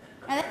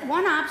 Now, that's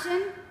one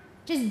option.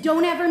 Just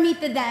don't ever meet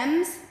the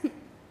thems.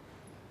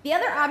 The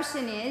other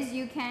option is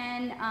you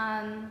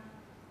can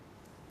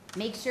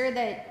make sure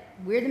that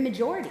we're the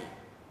majority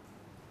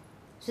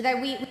so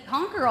that we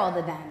conquer all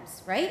the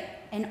thems, right?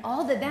 And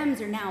all the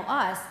thems are now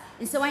us.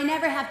 And so I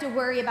never have to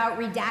worry about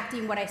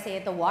redacting what I say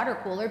at the water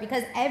cooler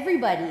because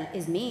everybody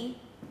is me.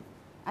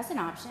 That's an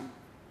option.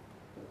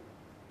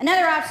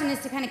 Another option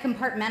is to kind of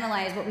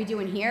compartmentalize what we do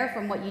in here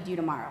from what you do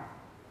tomorrow.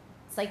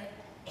 It's like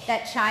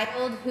that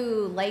child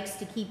who likes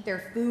to keep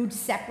their food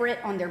separate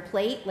on their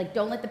plate, like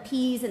don't let the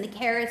peas and the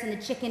carrots and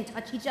the chicken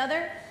touch each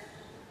other.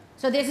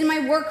 So this is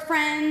my work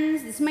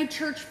friends, this is my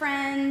church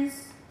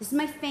friends, this is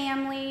my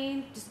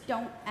family, just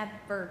don't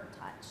ever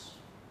touch.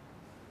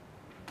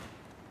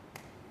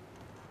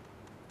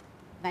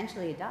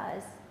 Eventually it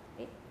does,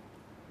 right?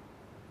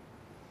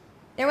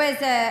 There was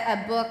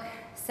a book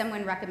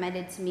someone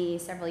recommended to me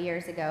several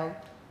years ago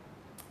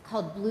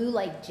called Blue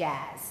Like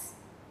Jazz.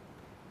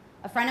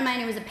 A friend of mine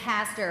who was a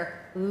pastor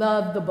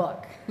loved the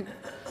book.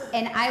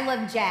 And I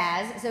love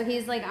jazz, so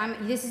he's like,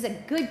 this is a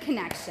good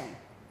connection.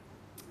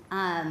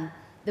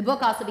 The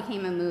book also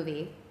became a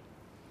movie.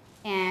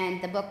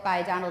 And the book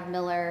by Donald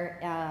Miller,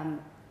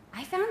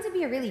 I found to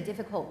be a really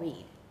difficult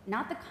read.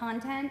 Not the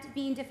content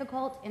being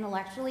difficult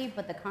intellectually,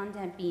 but the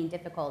content being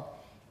difficult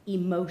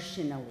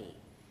emotionally.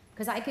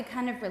 Because I could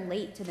kind of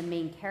relate to the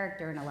main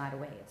character in a lot of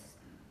ways.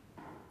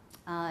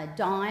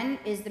 Don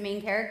is the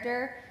main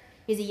character.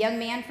 He's a young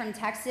man from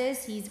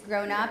Texas. He's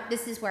grown up.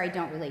 This is where I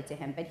don't relate to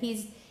him, but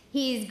he's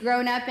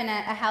grown up in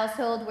a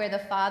household where the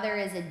father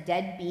is a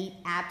deadbeat,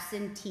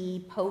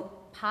 absentee,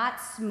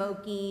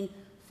 pot-smoking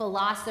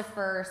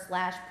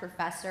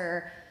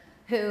philosopher/professor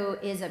who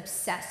is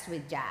obsessed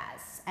with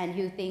jazz and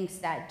who thinks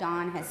that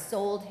Don has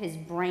sold his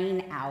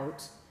brain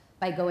out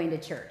by going to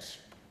church.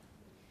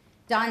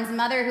 Don's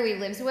mother, who he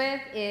lives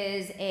with,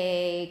 is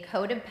a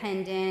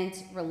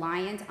codependent,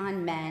 reliant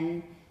on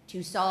men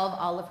to solve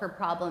all of her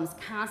problems,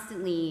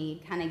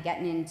 constantly kind of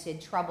getting into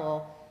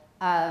trouble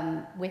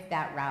with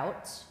that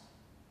route,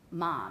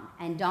 mom.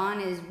 And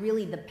Don is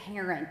really the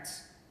parent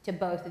to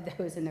both of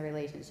those in the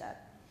relationship.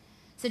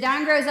 So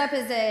Don grows up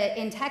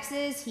in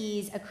Texas.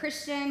 He's a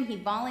Christian. He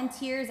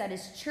volunteers at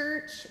his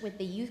church with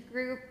the youth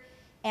group,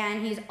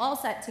 and he's all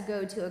set to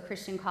go to a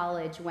Christian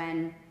college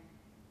when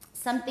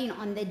something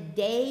on the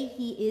day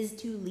he is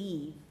to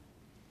leave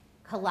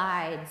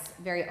collides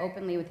very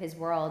openly with his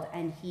world,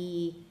 and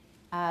he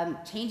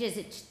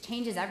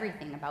changes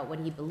everything about what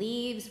he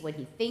believes, what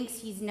he thinks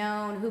he's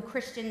known, who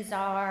Christians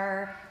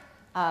are,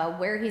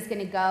 where he's going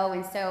to go.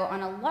 And so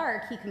on a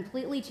lark, he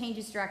completely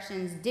changes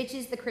directions,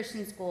 ditches the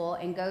Christian school,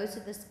 and goes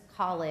to this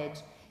college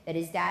that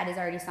his dad has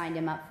already signed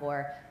him up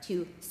for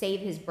to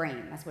save his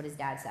brain. That's what his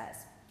dad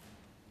says.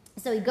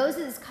 So he goes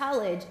to this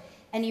college,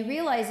 and he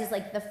realizes,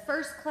 like, the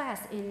first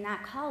class in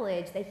that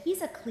college, that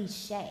he's a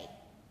cliche.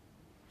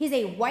 He's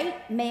a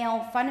white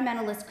male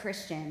fundamentalist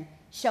Christian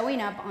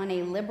showing up on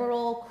a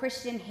liberal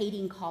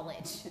Christian-hating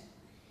college.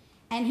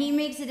 And he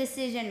makes a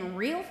decision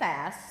real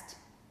fast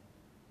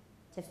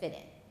to fit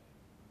in.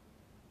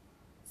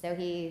 So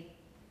he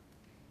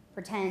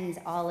pretends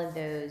all of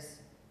those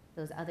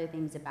other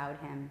things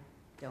about him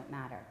don't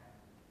matter.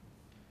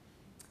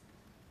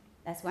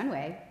 That's one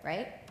way,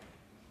 right?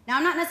 Now,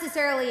 I'm not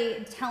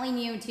necessarily telling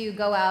you to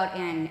go out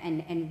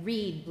and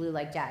read Blue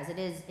Like Jazz. It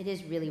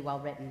is really well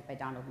written by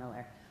Donald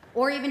Miller.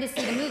 Or even to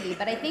see the movie.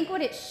 But I think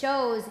what it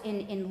shows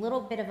in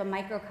little bit of a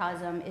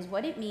microcosm is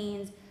what it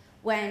means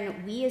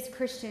when we as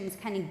Christians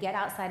kind of get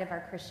outside of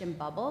our Christian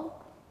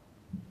bubble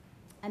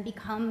and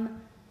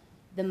become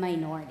the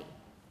minority.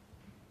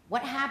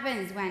 What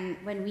happens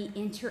when we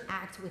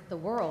interact with the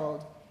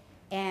world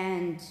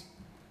and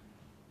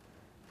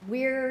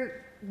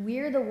we're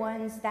the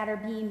ones that are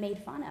being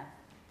made fun of?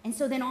 And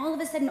so then all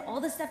of a sudden,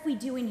 all the stuff we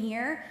do in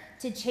here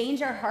to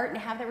change our heart and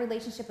have that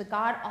relationship with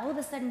God, all of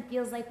a sudden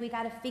feels like we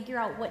got to figure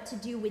out what to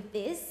do with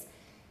this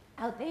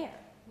out there.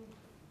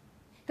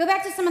 Go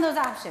back to some of those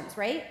options,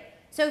 right?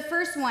 So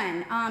first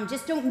one,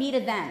 just don't meet a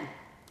them.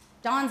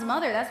 Don's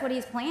mother, that's what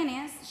his plan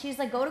is. She's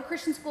like, go to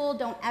Christian school,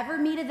 don't ever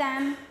meet a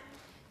them.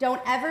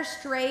 Don't ever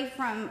stray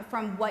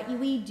from what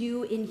we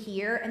do in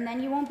here, and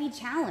then you won't be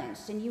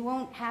challenged, and you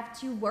won't have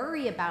to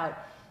worry about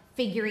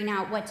figuring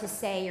out what to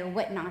say or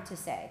what not to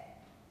say.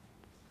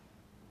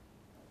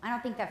 I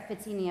don't think that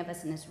fits any of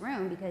us in this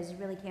room because you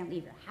really can't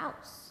leave your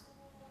house.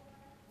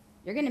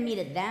 You're going to meet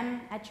a them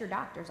at your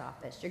doctor's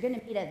office. You're going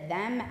to meet a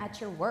them at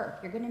your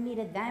work. You're going to meet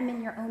a them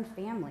in your own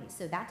family.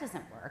 So that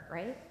doesn't work,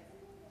 right?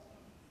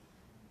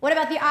 What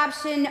about the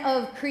option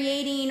of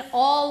creating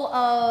all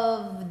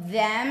of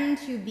them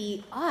to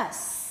be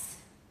us?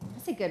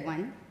 That's a good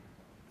one.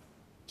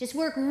 Just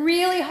work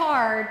really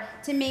hard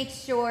to make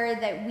sure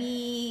that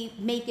we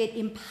make it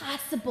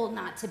impossible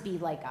not to be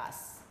like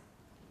us.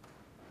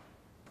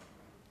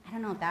 I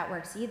don't know if that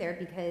works either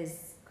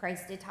because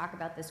Christ did talk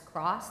about this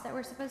cross that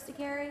we're supposed to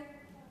carry.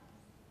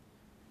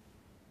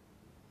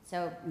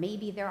 So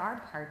maybe there are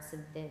parts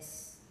of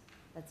this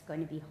that's going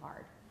to be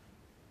hard.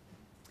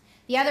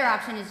 The other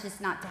option is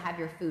just not to have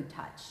your food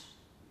touch.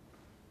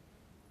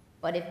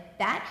 But if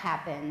that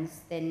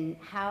happens, then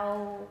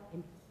how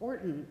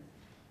important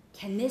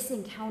can this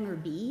encounter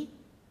be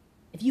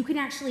if you can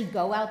actually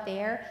go out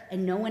there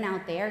and no one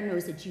out there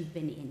knows that you've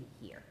been in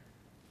here?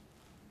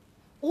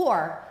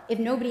 Or if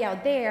nobody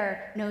out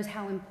there knows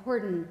how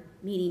important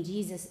meeting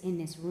Jesus in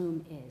this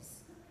room is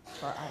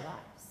for our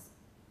lives.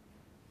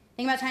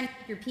 Think about trying to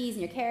keep your peas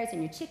and your carrots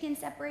and your chicken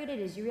separated,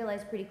 as you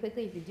realize pretty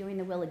quickly if you're doing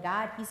the will of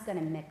God, he's going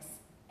to mix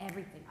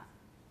everything up.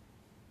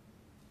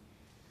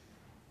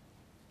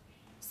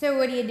 So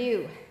what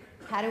do?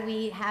 How do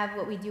we have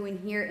what we do in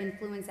here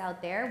influence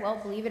out there? Well,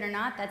 believe it or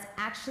not, that's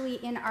actually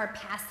in our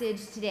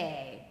passage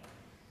today.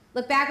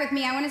 Look back with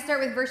me. I want to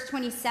start with verse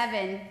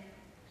 27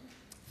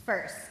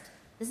 first.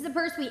 This is the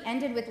verse we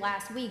ended with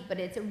last week, but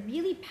it's a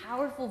really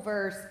powerful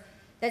verse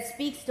that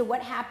speaks to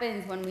what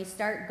happens when we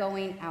start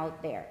going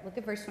out there. Look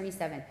at verse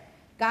 27.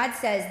 God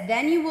says,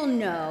 "Then you will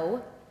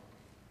know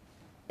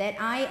that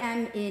I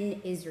am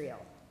in Israel."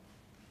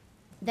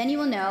 Then you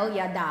will know,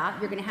 yada,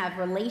 you're going to have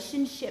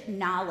relationship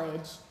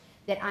knowledge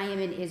that I am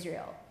in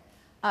Israel.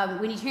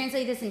 When you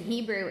translate this in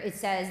Hebrew, it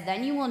says,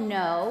 "Then you will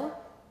know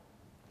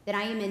that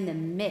I am in the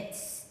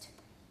midst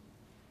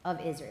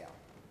of Israel."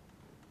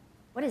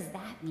 What does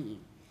that mean?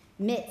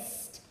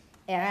 Midst,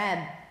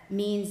 Arab,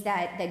 means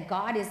that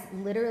God is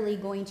literally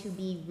going to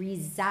be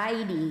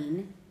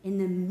residing in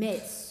the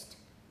midst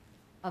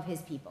of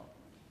his people.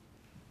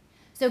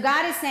 So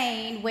God is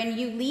saying, when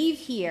you leave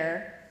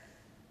here,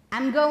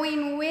 I'm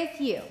going with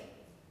you.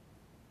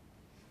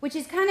 Which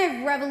is kind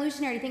of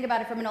revolutionary to think about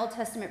it from an Old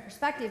Testament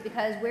perspective,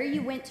 because where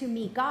you went to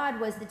meet God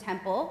was the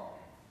temple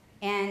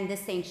and the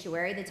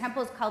sanctuary. The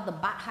temple is called the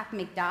Bat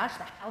HaMikdash,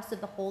 the house of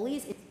the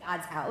holies. It's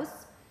God's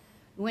house.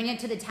 We went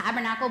into the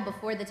tabernacle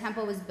before the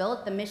temple was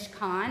built, the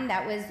Mishkan.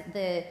 That was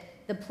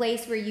the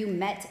place where you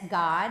met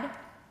God.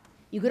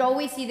 You could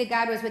always see that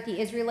God was with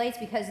the Israelites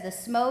because of the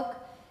smoke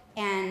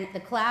and the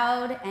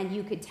cloud, and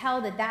you could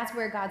tell that that's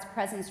where God's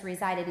presence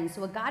resided. And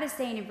so what God is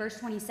saying in verse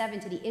 27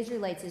 to the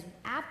Israelites is,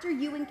 after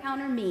you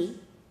encounter me,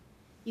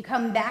 you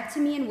come back to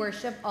me in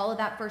worship, all of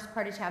that first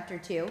part of chapter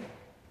 2,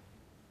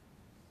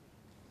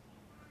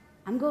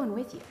 I'm going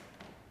with you.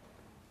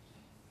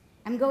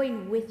 I'm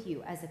going with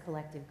you as a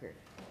collective group.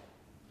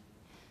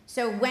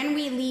 So when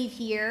we leave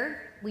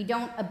here, we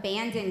don't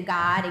abandon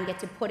God and get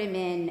to put him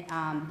in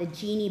the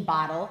genie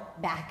bottle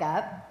back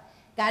up.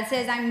 God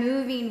says, I'm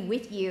moving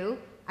with you.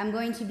 I'm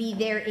going to be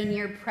there in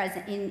your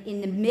presence,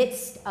 in the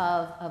midst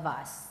of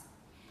us.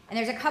 And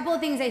there's a couple of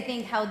things I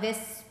think how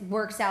this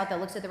works out that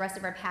looks at the rest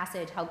of our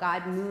passage, how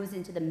God moves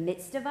into the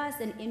midst of us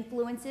and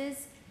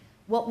influences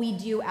what we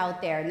do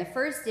out there. And the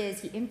first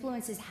is he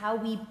influences how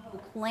we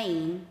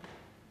proclaim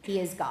he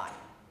is God.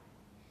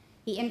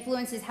 He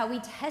influences how we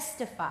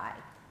testify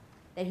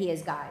that he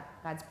is God.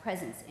 God's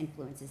presence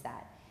influences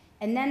that.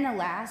 And then the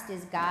last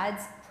is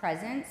God's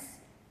presence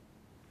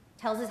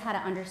tells us how to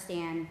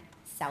understand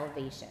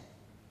salvation.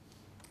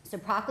 So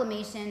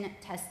proclamation,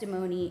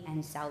 testimony,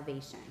 and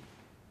salvation.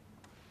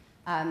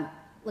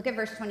 Look at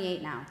verse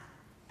 28 now.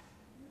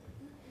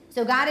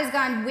 So God has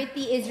gone with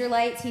the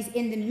Israelites. He's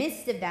in the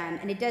midst of them,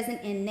 and it doesn't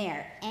end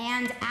there.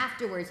 And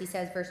afterwards, he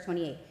says, verse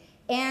 28,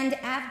 and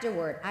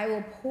afterward, I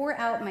will pour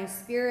out my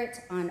spirit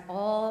on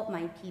all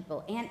my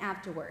people. And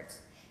afterwards,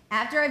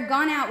 after I've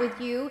gone out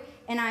with you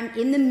and I'm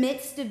in the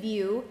midst of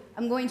you,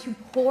 I'm going to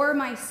pour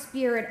my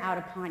spirit out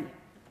upon you.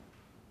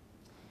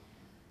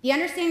 The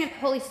understanding of the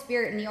Holy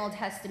Spirit in the Old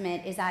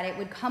Testament is that it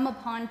would come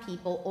upon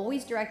people,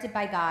 always directed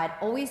by God,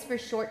 always for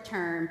short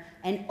term,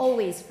 and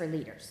always for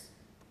leaders.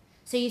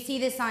 So you see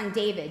this on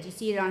David, you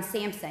see it on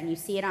Samson, you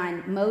see it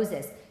on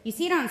Moses, you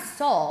see it on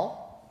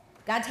Saul.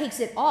 God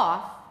takes it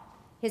off,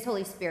 his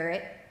Holy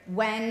Spirit,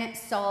 when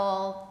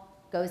Saul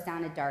goes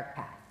down a dark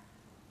path.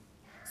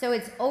 So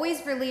it's always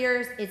for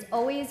leaders, it's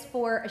always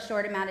for a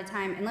short amount of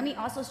time. And let me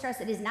also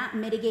stress, it is not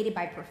mitigated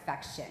by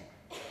perfection.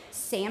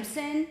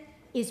 Samson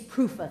is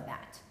proof of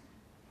that.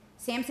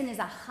 Samson is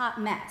a hot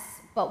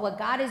mess, but what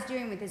God is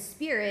doing with his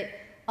spirit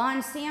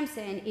on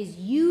Samson is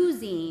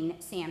using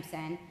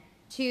Samson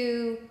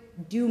to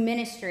do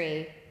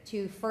ministry,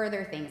 to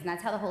further things. And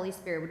that's how the Holy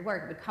Spirit would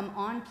work. It would come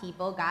on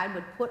people, God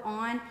would put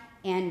on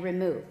and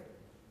remove.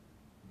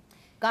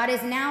 God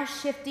is now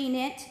shifting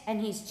it,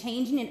 and he's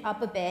changing it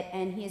up a bit,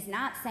 and he is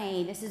not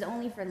saying this is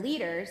only for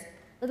leaders.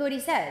 Look at what he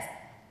says.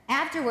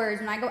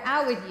 Afterwards, when I go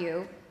out with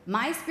you,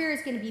 my spirit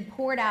is going to be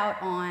poured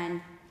out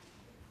on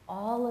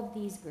all of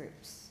these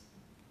groups.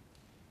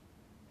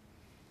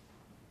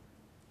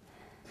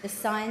 The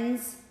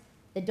sons,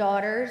 the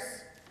daughters,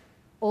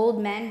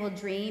 old men will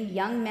dream,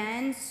 young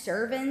men,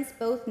 servants,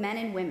 both men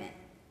and women.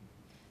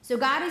 So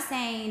God is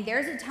saying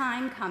there's a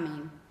time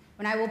coming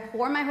when I will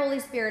pour my Holy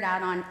Spirit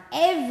out on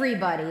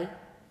everybody,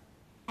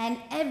 and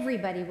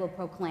everybody will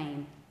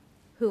proclaim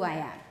who I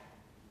am.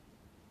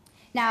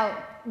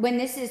 Now, when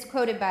this is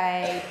quoted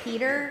by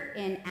Peter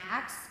in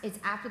Acts, it's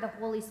after the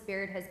Holy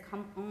Spirit has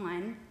come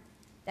on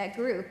that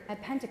group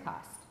at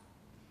Pentecost.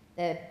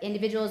 The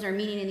individuals are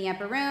meeting in the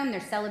upper room. They're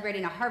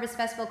celebrating a harvest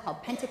festival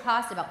called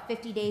Pentecost, about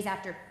 50 days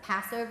after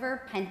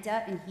Passover.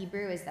 Penta in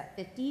Hebrew is that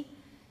 50.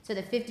 So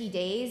the 50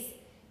 days.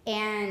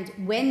 And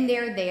when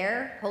they're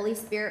there, Holy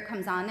Spirit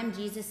comes on them.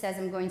 Jesus says,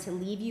 I'm going to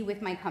leave you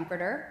with my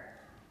comforter.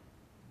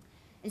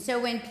 And so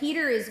when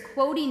Peter is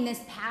quoting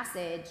this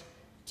passage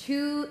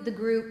To the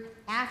group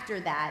after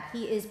that,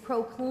 he is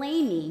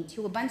proclaiming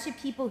to a bunch of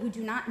people who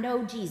do not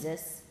know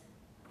Jesus,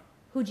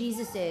 who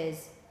Jesus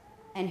is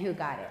and who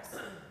God is.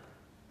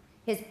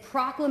 His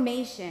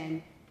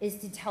proclamation is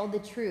to tell the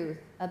truth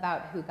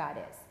about who God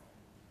is.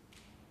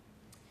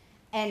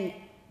 And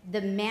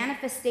the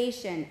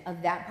manifestation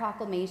of that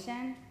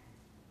proclamation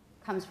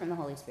comes from the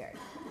Holy Spirit.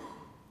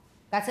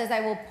 God says, I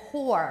will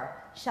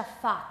pour,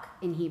 shafak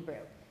in Hebrew.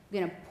 I'm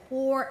going to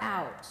pour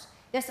out.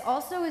 This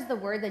also is the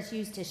word that's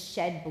used to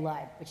shed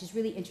blood, which is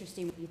really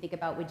interesting when you think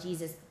about what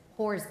Jesus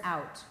pours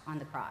out on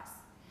the cross.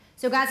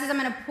 So God says, I'm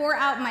going to pour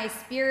out my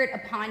Spirit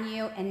upon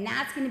you, and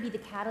that's going to be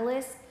the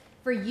catalyst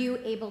for you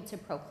able to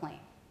proclaim.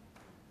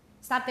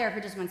 Stop there for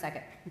just 1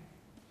 second.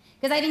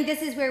 Because I think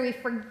this is where we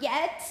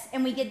forget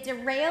and we get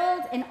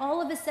derailed, and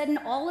all of a sudden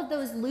all of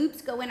those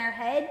loops go in our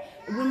head.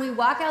 When we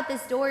walk out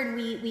this door and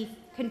we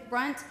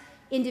confront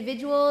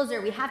individuals,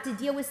 or we have to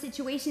deal with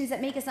situations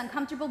that make us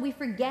uncomfortable, we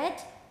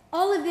forget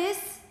all of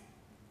this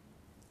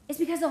is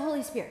because of the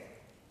Holy Spirit.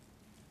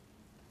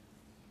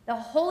 The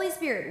Holy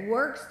Spirit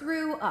works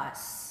through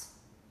us.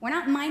 We're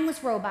not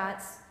mindless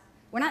robots.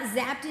 We're not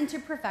zapped into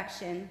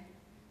perfection.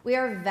 We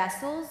are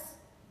vessels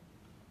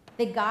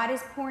that God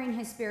is pouring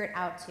his Spirit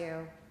out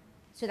to,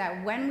 so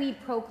that when we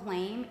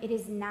proclaim, it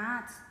is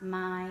not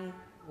my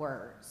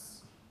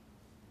words.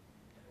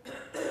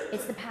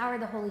 It's the power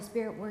of the Holy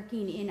Spirit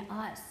working in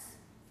us.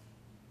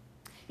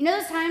 You know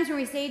those times when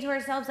we say to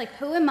ourselves, like,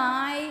 who am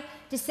I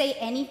to say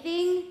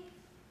anything?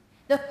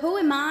 The who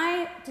am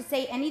I to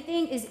say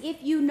anything is, if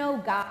you know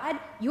God,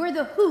 you're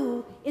the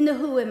who in the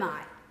who am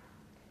I.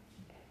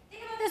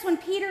 Think about this when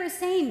Peter is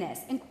saying this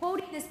and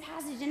quoting this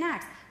passage in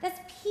Acts. That's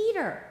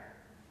Peter.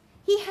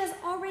 He has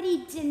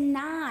already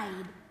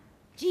denied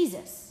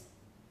Jesus.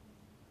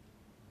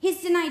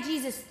 He's denied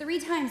Jesus 3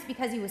 times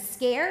because he was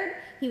scared,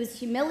 he was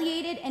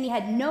humiliated, and he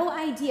had no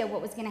idea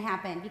what was going to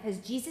happen, because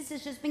Jesus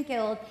has just been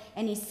killed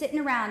and he's sitting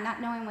around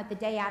not knowing what the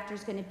day after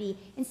is going to be.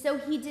 And so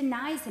he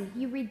denies him.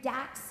 He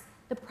redacts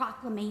the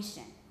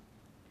proclamation.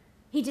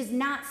 He does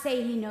not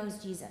say he knows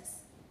Jesus.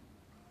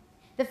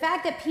 The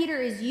fact that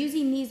Peter is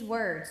using these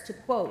words to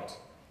quote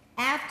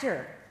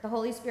after the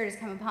Holy Spirit has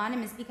come upon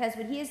him is because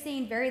what he is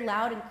saying very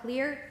loud and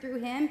clear through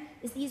him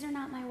is, these are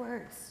not my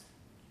words.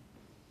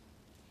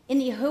 In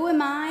the who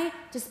am I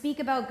to speak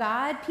about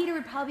God, Peter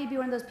would probably be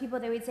one of those people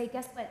that would say,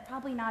 guess what,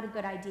 probably not a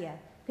good idea,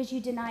 because you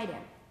denied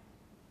him.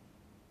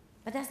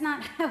 But that's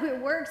not how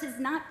it works. It's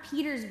not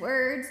Peter's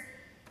words.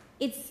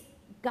 It's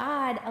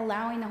God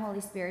allowing the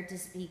Holy Spirit to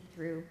speak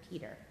through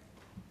Peter.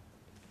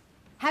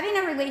 Having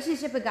a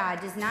relationship with God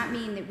does not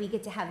mean that we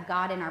get to have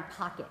God in our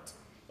pocket.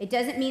 It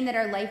doesn't mean that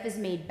our life is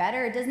made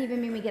better. It doesn't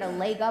even mean we get a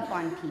leg up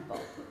on people.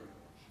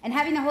 And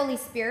having the Holy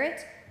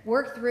Spirit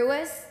work through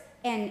us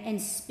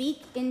and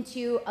speak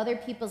into other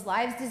people's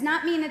lives does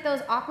not mean that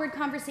those awkward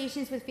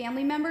conversations with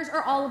family members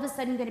are all of a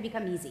sudden going to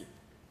become easy.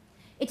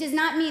 It does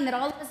not mean that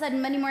all of a sudden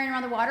Monday morning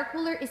around the water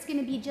cooler, it's going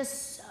to be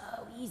just so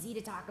easy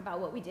to talk about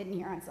what we did in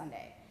here on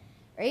Sunday,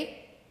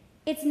 right?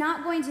 It's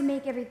not going to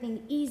make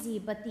everything easy,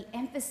 but the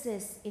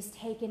emphasis is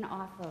taken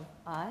off of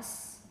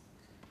us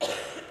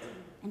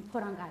and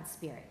put on God's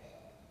Spirit.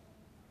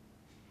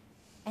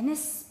 And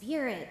this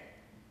Spirit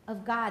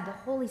of God, the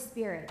Holy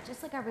Spirit,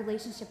 just like our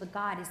relationship with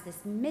God, is this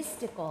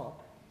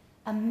mystical,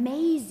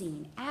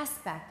 amazing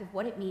aspect of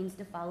what it means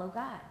to follow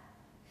God.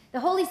 The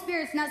Holy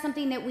Spirit's not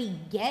something that we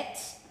get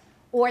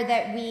or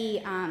that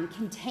we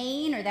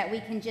contain, or that we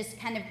can just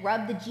kind of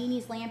rub the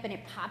genie's lamp and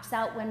it pops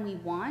out when we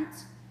want.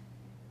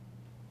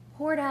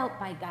 Poured out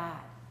by God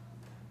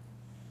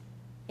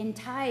and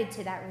tied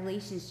to that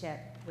relationship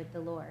with the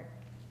Lord.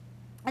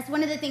 That's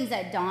one of the things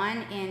that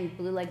Dawn in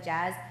Blue Like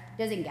Jazz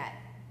doesn't get.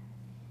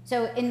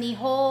 So in the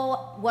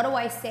whole, what do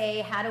I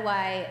say, how do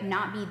I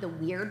not be the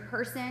weird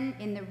person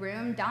in the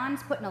room,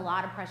 Don's putting a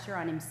lot of pressure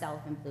on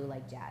himself in Blue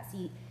Like Jazz.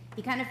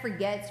 He kind of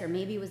forgets, or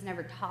maybe was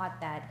never taught,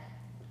 that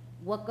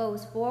what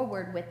goes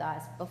forward with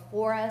us,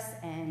 before us,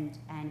 and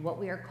what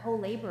we are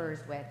co-laborers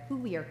with, who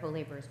we are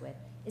co-laborers with,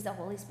 is the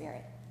Holy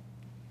Spirit.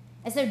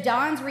 And so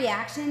Don's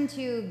reaction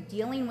to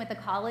dealing with a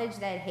college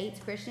that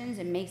hates Christians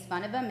and makes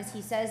fun of them is,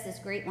 he says this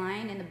great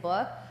line in the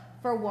book,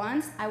 "For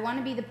once, I want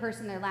to be the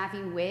person they're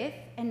laughing with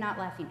and not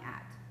laughing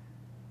at."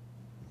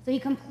 So he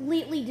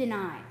completely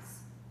denies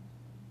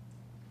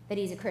that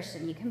he's a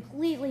Christian. He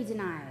completely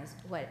denies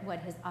what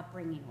his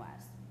upbringing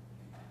was.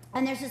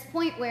 And there's this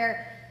point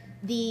where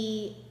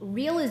the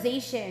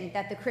realization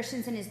that the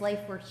Christians in his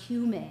life were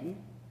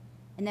human,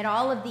 and that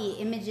all of the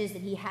images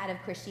that he had of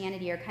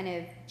Christianity are kind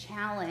of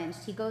challenged,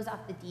 he goes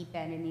off the deep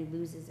end and he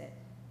loses it.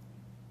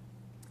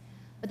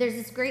 But there's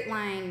this great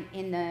line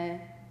in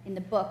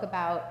the book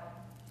about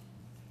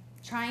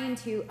trying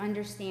to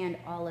understand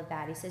all of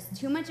that. He says,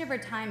 too much of our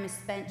time is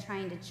spent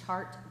trying to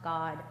chart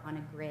God on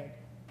a grid,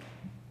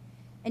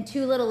 and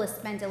too little is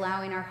spent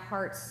allowing our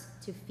hearts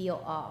to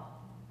feel awe.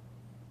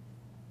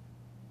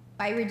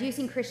 By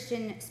reducing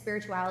Christian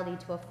spirituality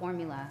to a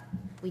formula,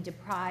 we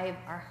deprive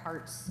our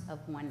hearts of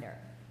wonder.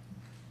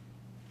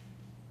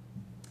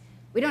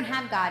 We don't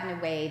have God in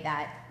a way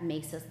that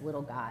makes us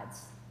little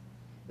gods.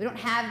 We don't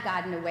have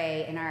God in a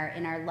way in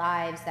our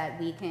lives that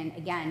we can,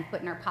 again,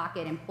 put in our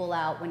pocket and pull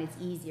out when it's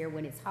easy or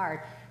when it's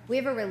hard. If we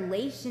have a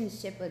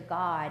relationship with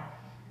God,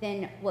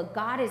 then what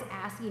God is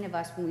asking of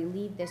us when we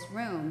leave this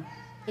room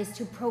is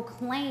to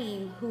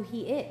proclaim who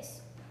he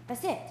is.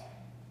 That's it.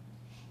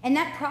 And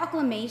that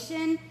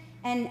proclamation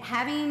and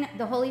having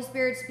the Holy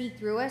Spirit speak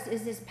through us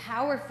is this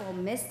powerful,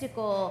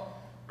 mystical,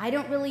 I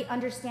don't really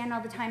understand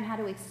all the time how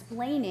to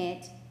explain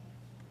it,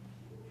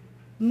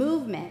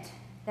 movement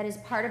that is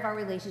part of our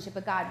relationship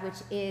with God, which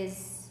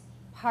is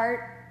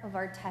part of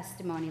our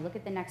testimony. Look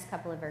at the next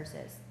couple of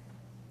verses.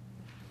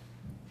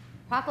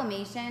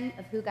 Proclamation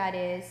of who God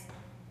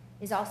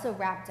is also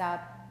wrapped up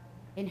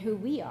in who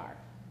we are.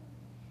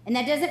 And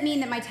that doesn't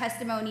mean that my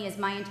testimony is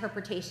my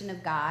interpretation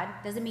of God.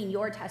 Doesn't mean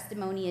your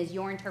testimony is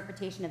your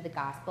interpretation of the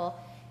gospel.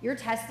 Your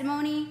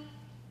testimony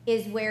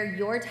is where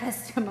your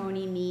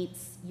testimony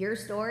meets your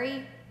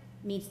story,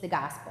 meets the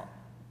gospel.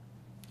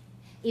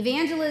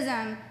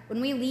 Evangelism, when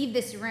we leave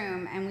this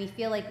room and we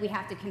feel like we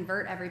have to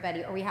convert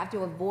everybody or we have to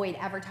avoid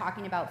ever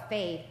talking about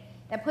faith,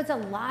 that puts a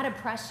lot of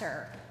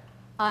pressure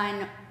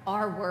on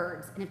our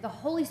words. And if the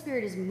Holy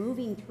Spirit is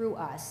moving through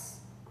us,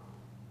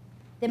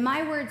 then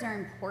my words are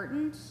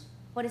important,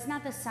 but it's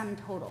not the sum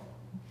total.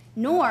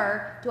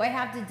 Nor do I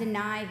have to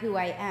deny who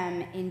I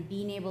am in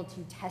being able to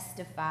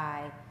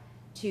testify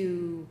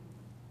to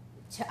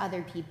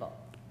other people.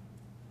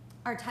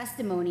 Our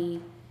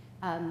testimony,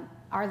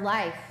 our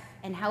life,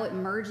 and how it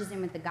merges in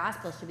with the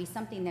gospel should be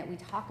something that we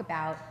talk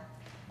about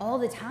all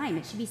the time.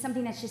 It should be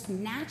something that's just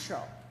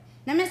natural.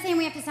 And I'm not saying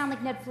we have to sound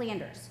like Ned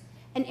Flanders.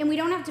 And we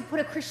don't have to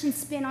put a Christian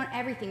spin on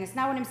everything. That's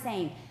not what I'm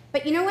saying.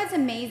 But you know what's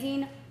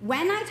amazing?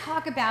 When I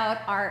talk about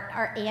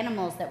our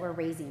animals that we're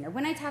raising, or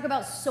when I talk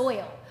about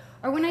soil,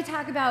 or when I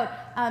talk about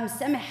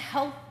some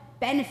health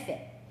benefit,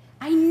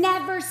 I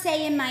never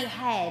say in my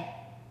head,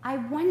 I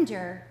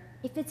wonder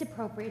if it's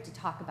appropriate to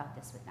talk about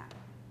this with them.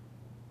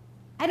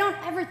 I don't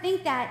ever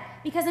think that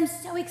because I'm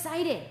so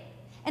excited.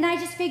 And I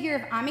just figure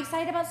if I'm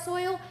excited about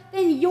soil,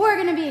 then you're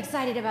going to be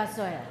excited about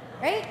soil,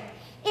 right?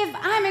 If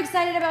I'm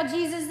excited about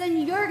Jesus,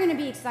 then you're going to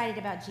be excited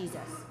about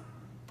Jesus.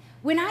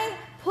 When I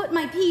put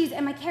my peas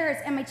and my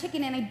carrots and my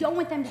chicken and I don't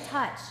want them to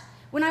touch,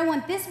 when I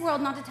want this world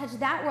not to touch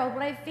that world,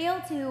 what I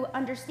fail to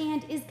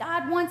understand is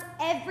God wants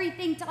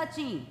everything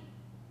touching.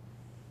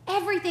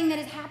 Everything that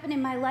has happened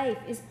in my life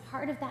is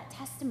part of that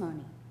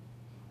testimony.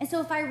 And so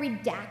if I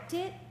redact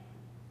it,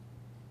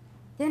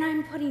 then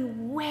I'm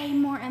putting way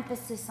more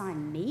emphasis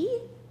on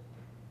me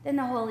than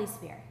the Holy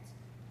Spirit.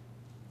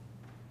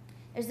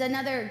 There's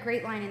another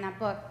great line in that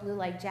book, Blue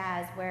Like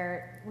Jazz,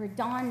 where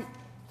Don,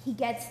 he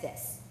gets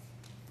this.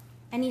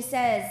 And he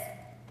says,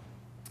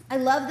 I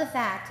love the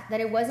fact that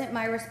it wasn't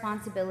my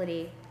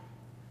responsibility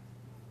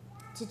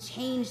to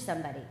change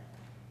somebody,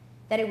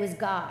 that it was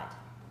God,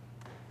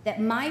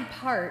 that my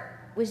part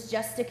was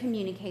just to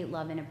communicate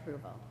love and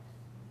approval.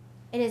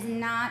 It is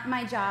not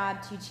my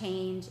job to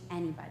change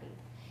anybody.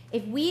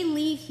 If we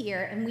leave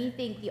here and we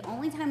think the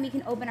only time we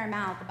can open our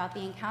mouth about the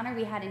encounter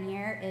we had in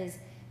here is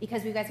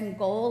because we've got some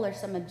goal or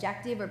some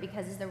objective or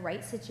because it's the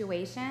right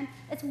situation,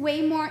 it's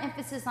way more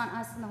emphasis on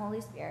us than the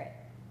Holy Spirit.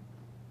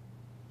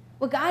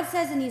 What God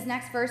says in these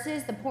next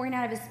verses, the pouring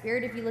out of his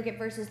Spirit, if you look at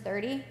verses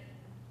 30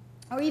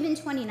 or even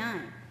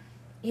 29,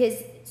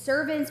 his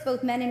servants,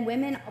 both men and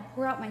women, I'll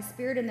pour out my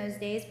Spirit in those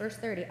days. Verse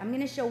 30, I'm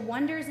going to show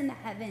wonders in the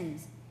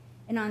heavens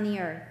and on the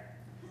earth,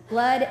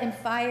 blood and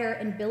fire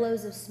and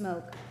billows of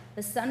smoke.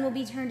 The sun will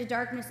be turned to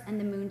darkness and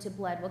the moon to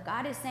blood. What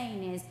God is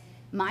saying is,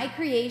 my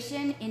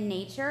creation in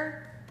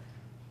nature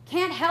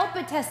can't help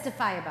but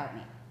testify about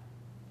me.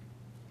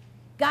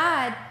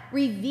 God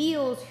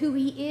reveals who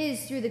he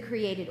is through the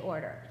created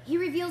order. He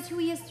reveals who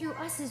he is through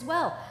us as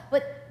well.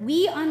 But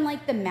we,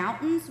 unlike the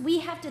mountains, we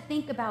have to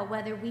think about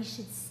whether we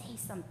should say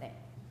something,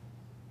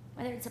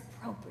 whether it's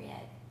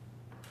appropriate.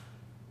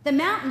 The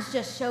mountains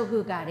just show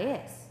who God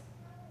is.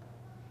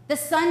 The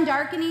sun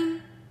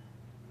darkening,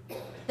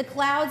 the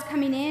clouds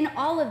coming in,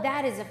 all of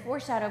that is a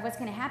foreshadow of what's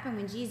going to happen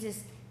when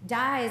Jesus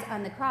dies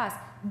on the cross.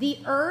 The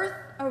earth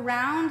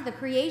around, the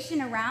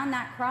creation around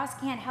that cross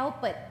can't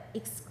help but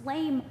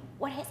exclaim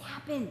what has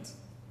happened.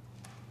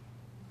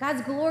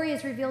 God's glory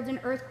is revealed in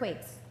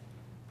earthquakes.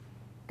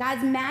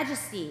 God's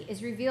majesty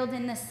is revealed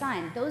in the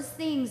sun. Those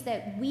things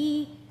that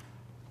we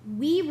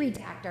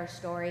redact our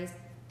stories,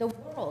 the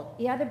world,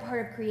 the other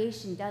part of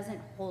creation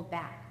doesn't hold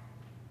back.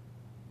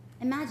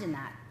 Imagine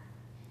that.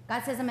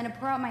 God says, I'm going to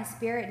pour out my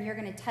Spirit and you're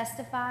going to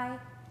testify,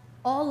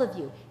 all of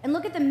you. And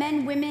look at the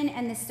men, women,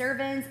 and the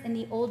servants and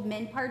the old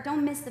men part.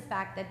 Don't miss the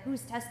fact that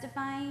who's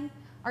testifying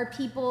are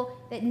people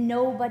that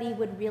nobody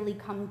would really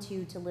come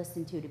to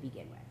listen to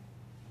begin with.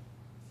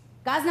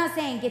 God's not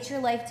saying get your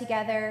life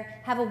together,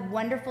 have a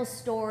wonderful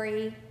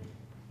story,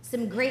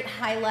 some great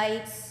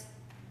highlights,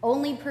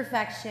 only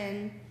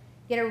perfection,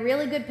 get a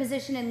really good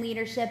position in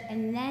leadership,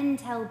 and then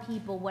tell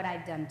people what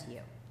I've done to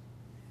you.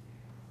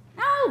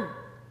 No!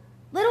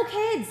 Little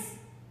kids,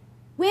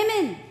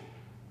 women,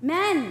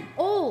 men,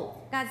 old.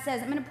 God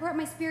says, I'm going to pour out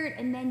my Spirit,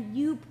 and then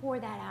you pour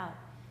that out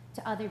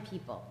to other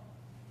people.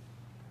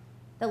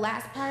 The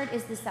last part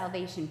is the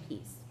salvation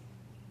piece.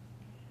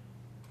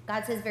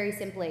 God says very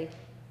simply,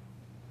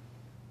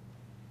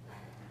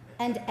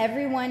 and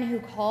everyone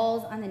who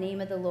calls on the name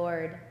of the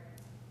Lord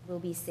will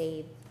be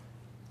saved.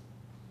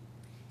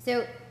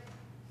 So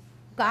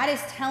God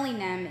is telling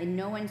them in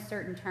no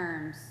uncertain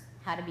terms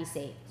how to be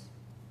saved.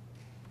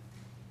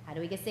 How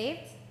do we get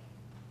saved?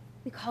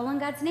 We call on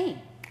God's name.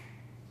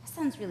 That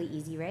sounds really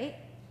easy, right?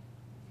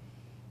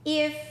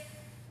 If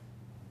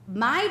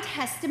my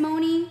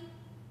testimony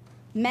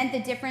meant the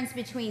difference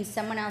between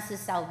someone else's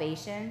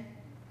salvation,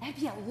 that'd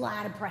be a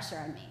lot of pressure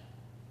on me.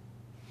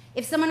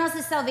 If someone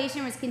else's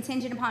salvation was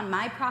contingent upon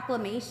my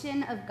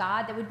proclamation of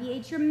God, that would be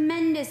a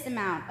tremendous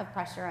amount of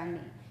pressure on me.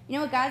 You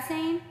know what God's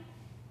saying?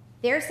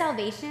 Their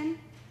salvation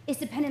is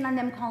dependent on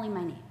them calling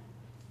my name.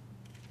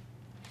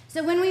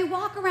 So when we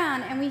walk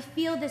around and we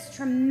feel this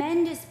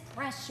tremendous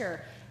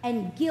pressure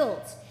and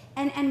guilt,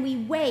 and we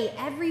weigh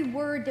every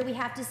word that we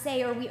have to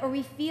say, or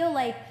we feel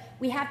like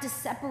we have to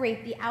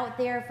separate the out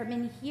there from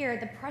in here,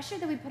 the pressure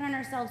that we put on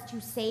ourselves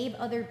to save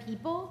other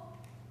people,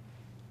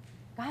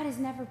 God is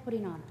never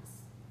putting on us.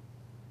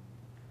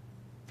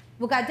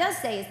 What God does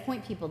say is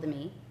point people to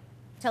me,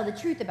 tell the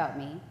truth about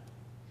me,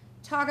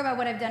 talk about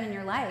what I've done in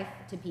your life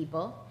to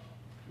people,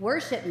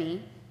 worship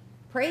me,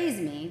 praise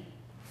me,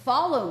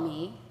 follow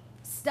me,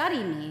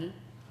 study me,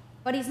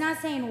 but he's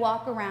not saying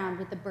walk around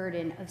with the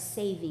burden of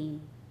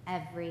saving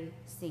every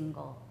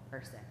single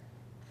person.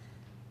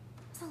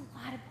 It's a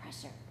lot of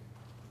pressure.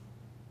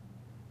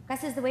 God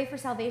says the way for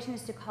salvation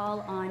is to call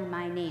on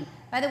my name.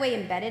 By the way,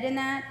 embedded in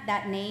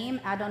that name,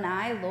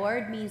 Adonai,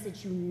 Lord, means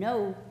that you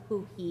know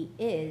who he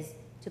is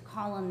to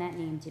call on that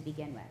name to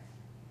begin with.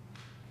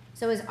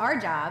 So it's our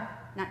job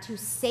not to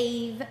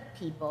save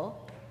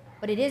people,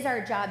 but it is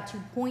our job to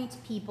point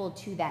people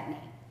to that name.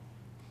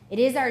 It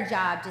is our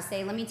job to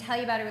say, let me tell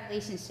you about a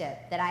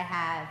relationship that I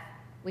have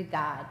with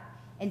God,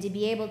 and to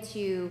be able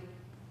to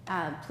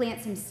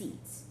plant some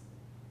seeds.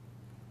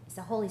 It's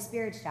the Holy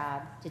Spirit's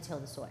job to till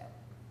the soil.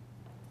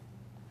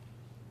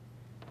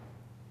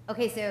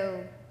 Okay,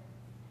 so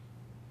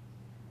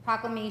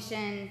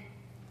proclamation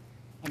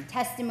and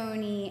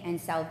testimony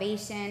and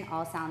salvation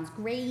all sounds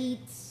great.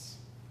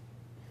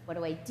 What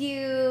do I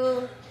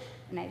do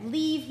when I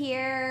leave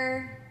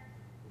here?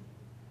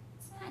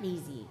 It's not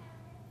easy.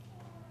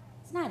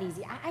 It's not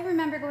easy. I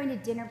remember going to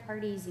dinner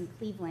parties in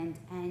Cleveland,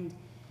 and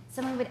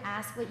someone would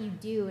ask what you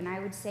do, and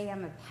I would say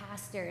I'm a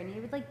pastor, and they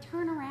would like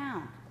turn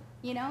around,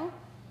 you know?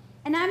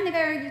 And I'm the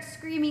guy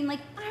screaming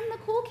like, I'm the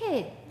cool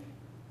kid.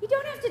 You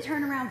don't have to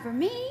turn around for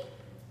me.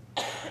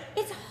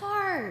 It's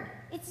hard.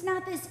 It's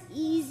not this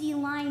easy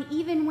line,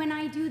 even when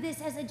I do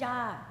this as a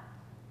job.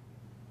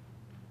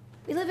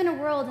 We live in a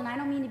world, and I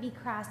don't mean to be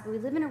crass, but we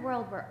live in a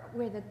world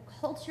where the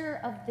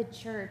culture of the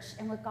church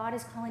and what God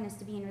is calling us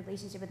to be in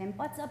relationship with him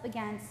butts up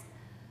against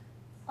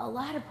a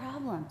lot of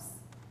problems.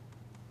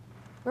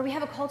 Where we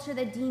have a culture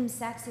that deems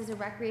sex as a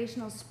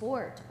recreational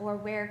sport, or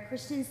where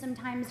Christians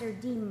sometimes are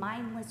deemed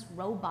mindless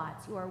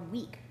robots who are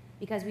weak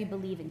because we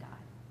believe in God.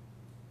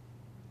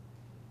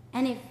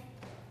 And if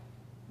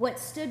what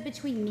stood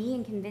between me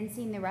and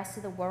convincing the rest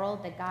of the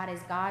world that God is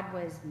God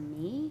was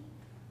me,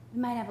 we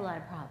might have a lot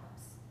of problems.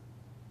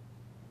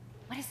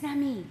 But it's not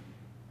me,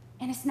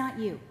 and it's not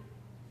you.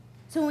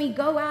 So when we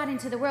go out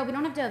into the world, we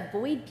don't have to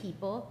avoid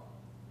people.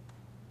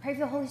 Pray for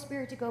the Holy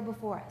Spirit to go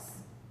before us.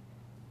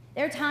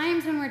 There are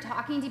times when we're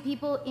talking to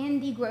people in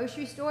the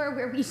grocery store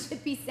where we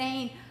should be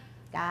saying,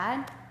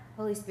 God,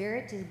 Holy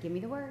Spirit, just give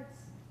me the words,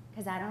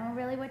 because I don't know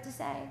really what to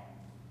say.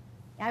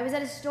 I was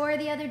at a store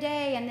the other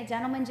day, and the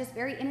gentleman just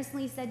very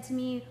innocently said to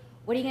me,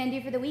 what are you going to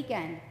do for the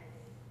weekend?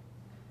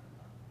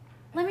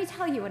 Let me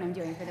tell you what I'm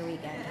doing for the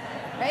weekend,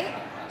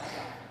 right?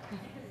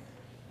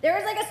 There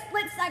was like a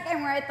split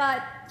second where I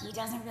thought, he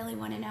doesn't really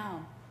want to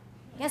know.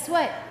 Guess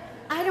what?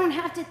 I don't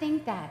have to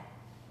think that.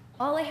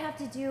 All I have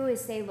to do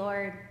is say,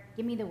 Lord,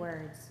 give me the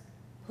words.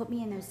 Put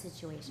me in those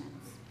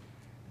situations.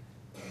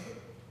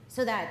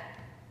 So that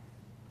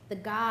the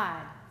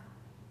God,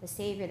 the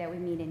Savior that we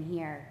meet in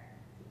here,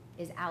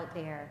 is out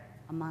there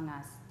among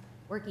us,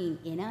 working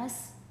in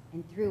us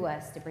and through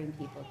us to bring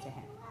people to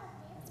him.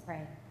 Let's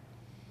pray.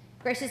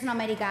 Gracious and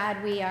almighty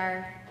God, we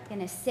are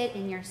going to sit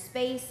in your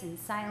space in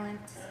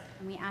silence,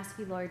 and we ask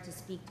you, Lord, to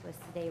speak to us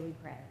today, we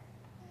pray.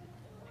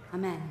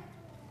 Amen.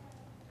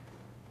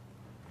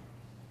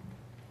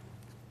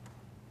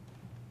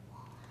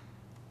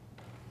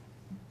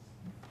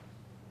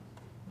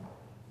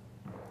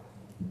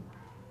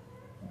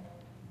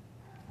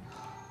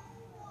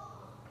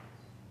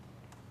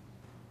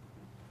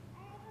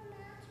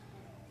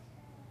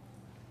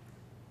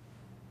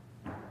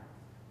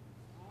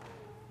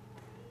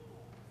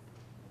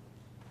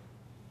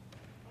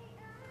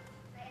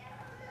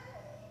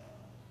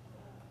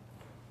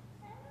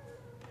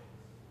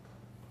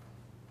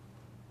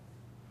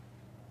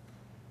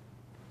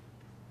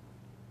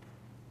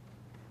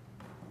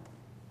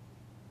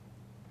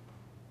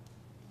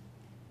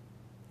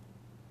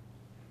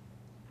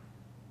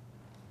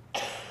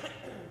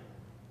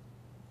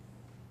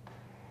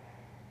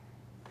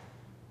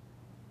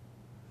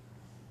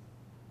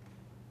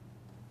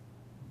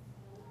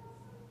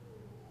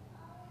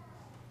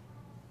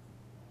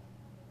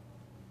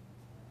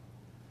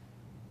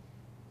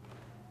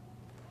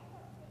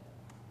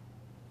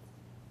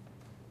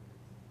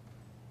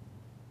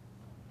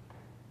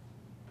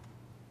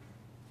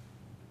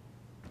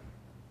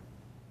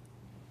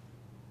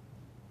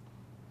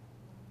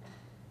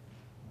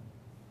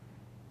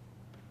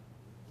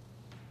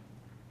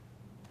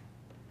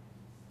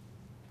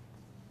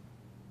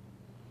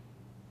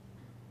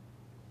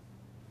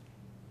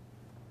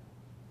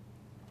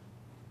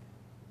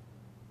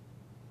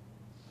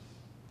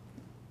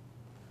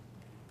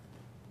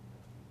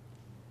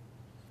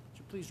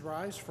 Please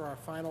rise for our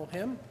final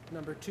hymn,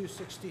 number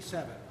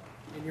 267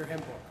 in your hymn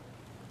book.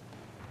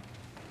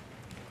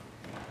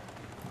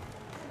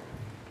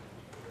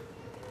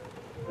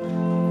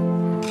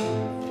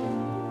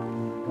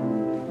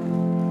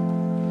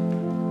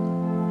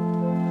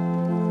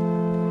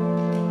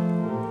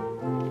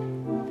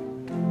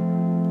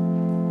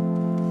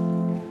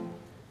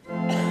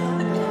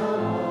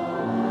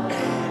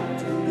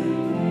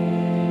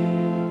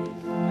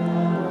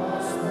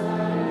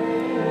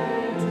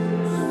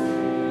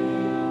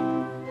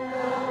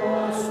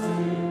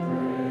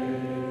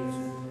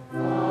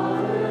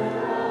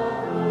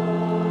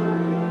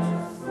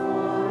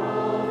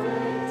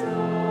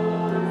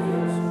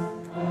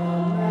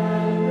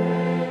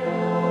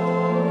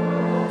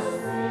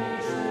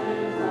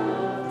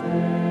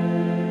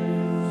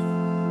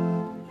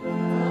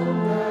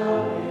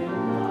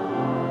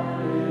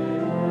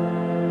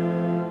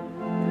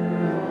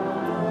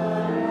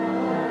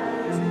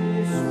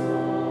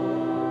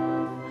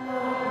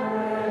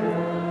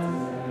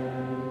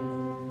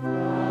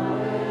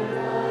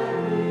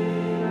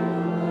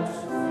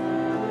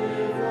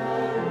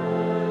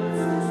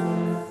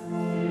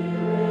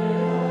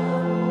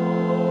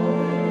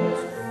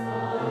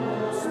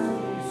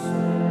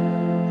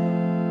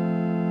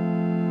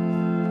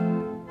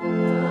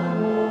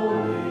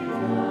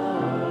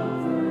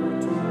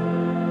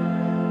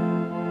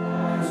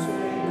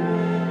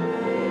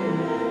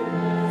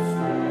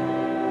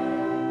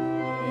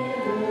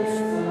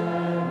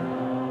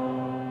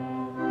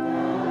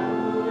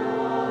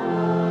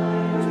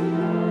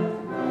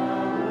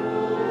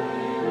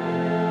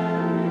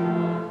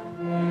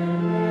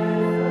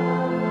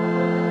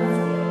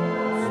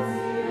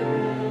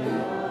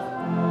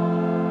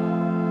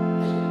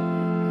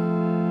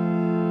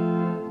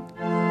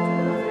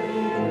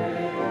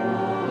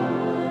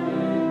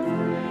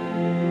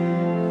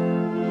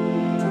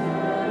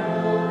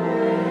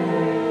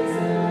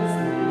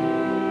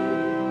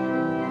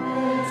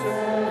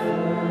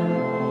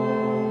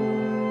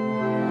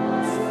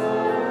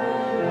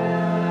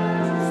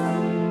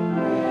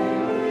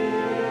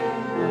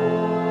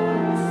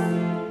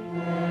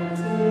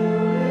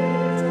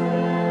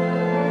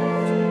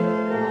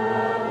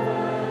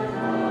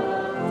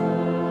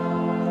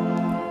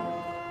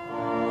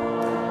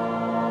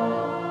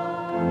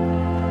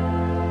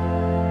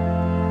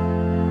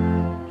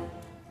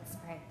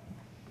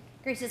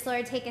 Gracious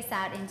Lord, take us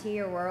out into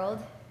your world.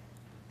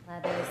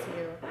 Let those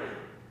who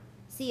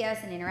see us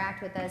and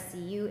interact with us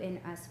see you in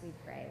us, we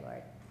pray,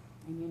 Lord.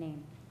 In your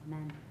name,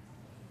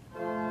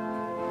 amen.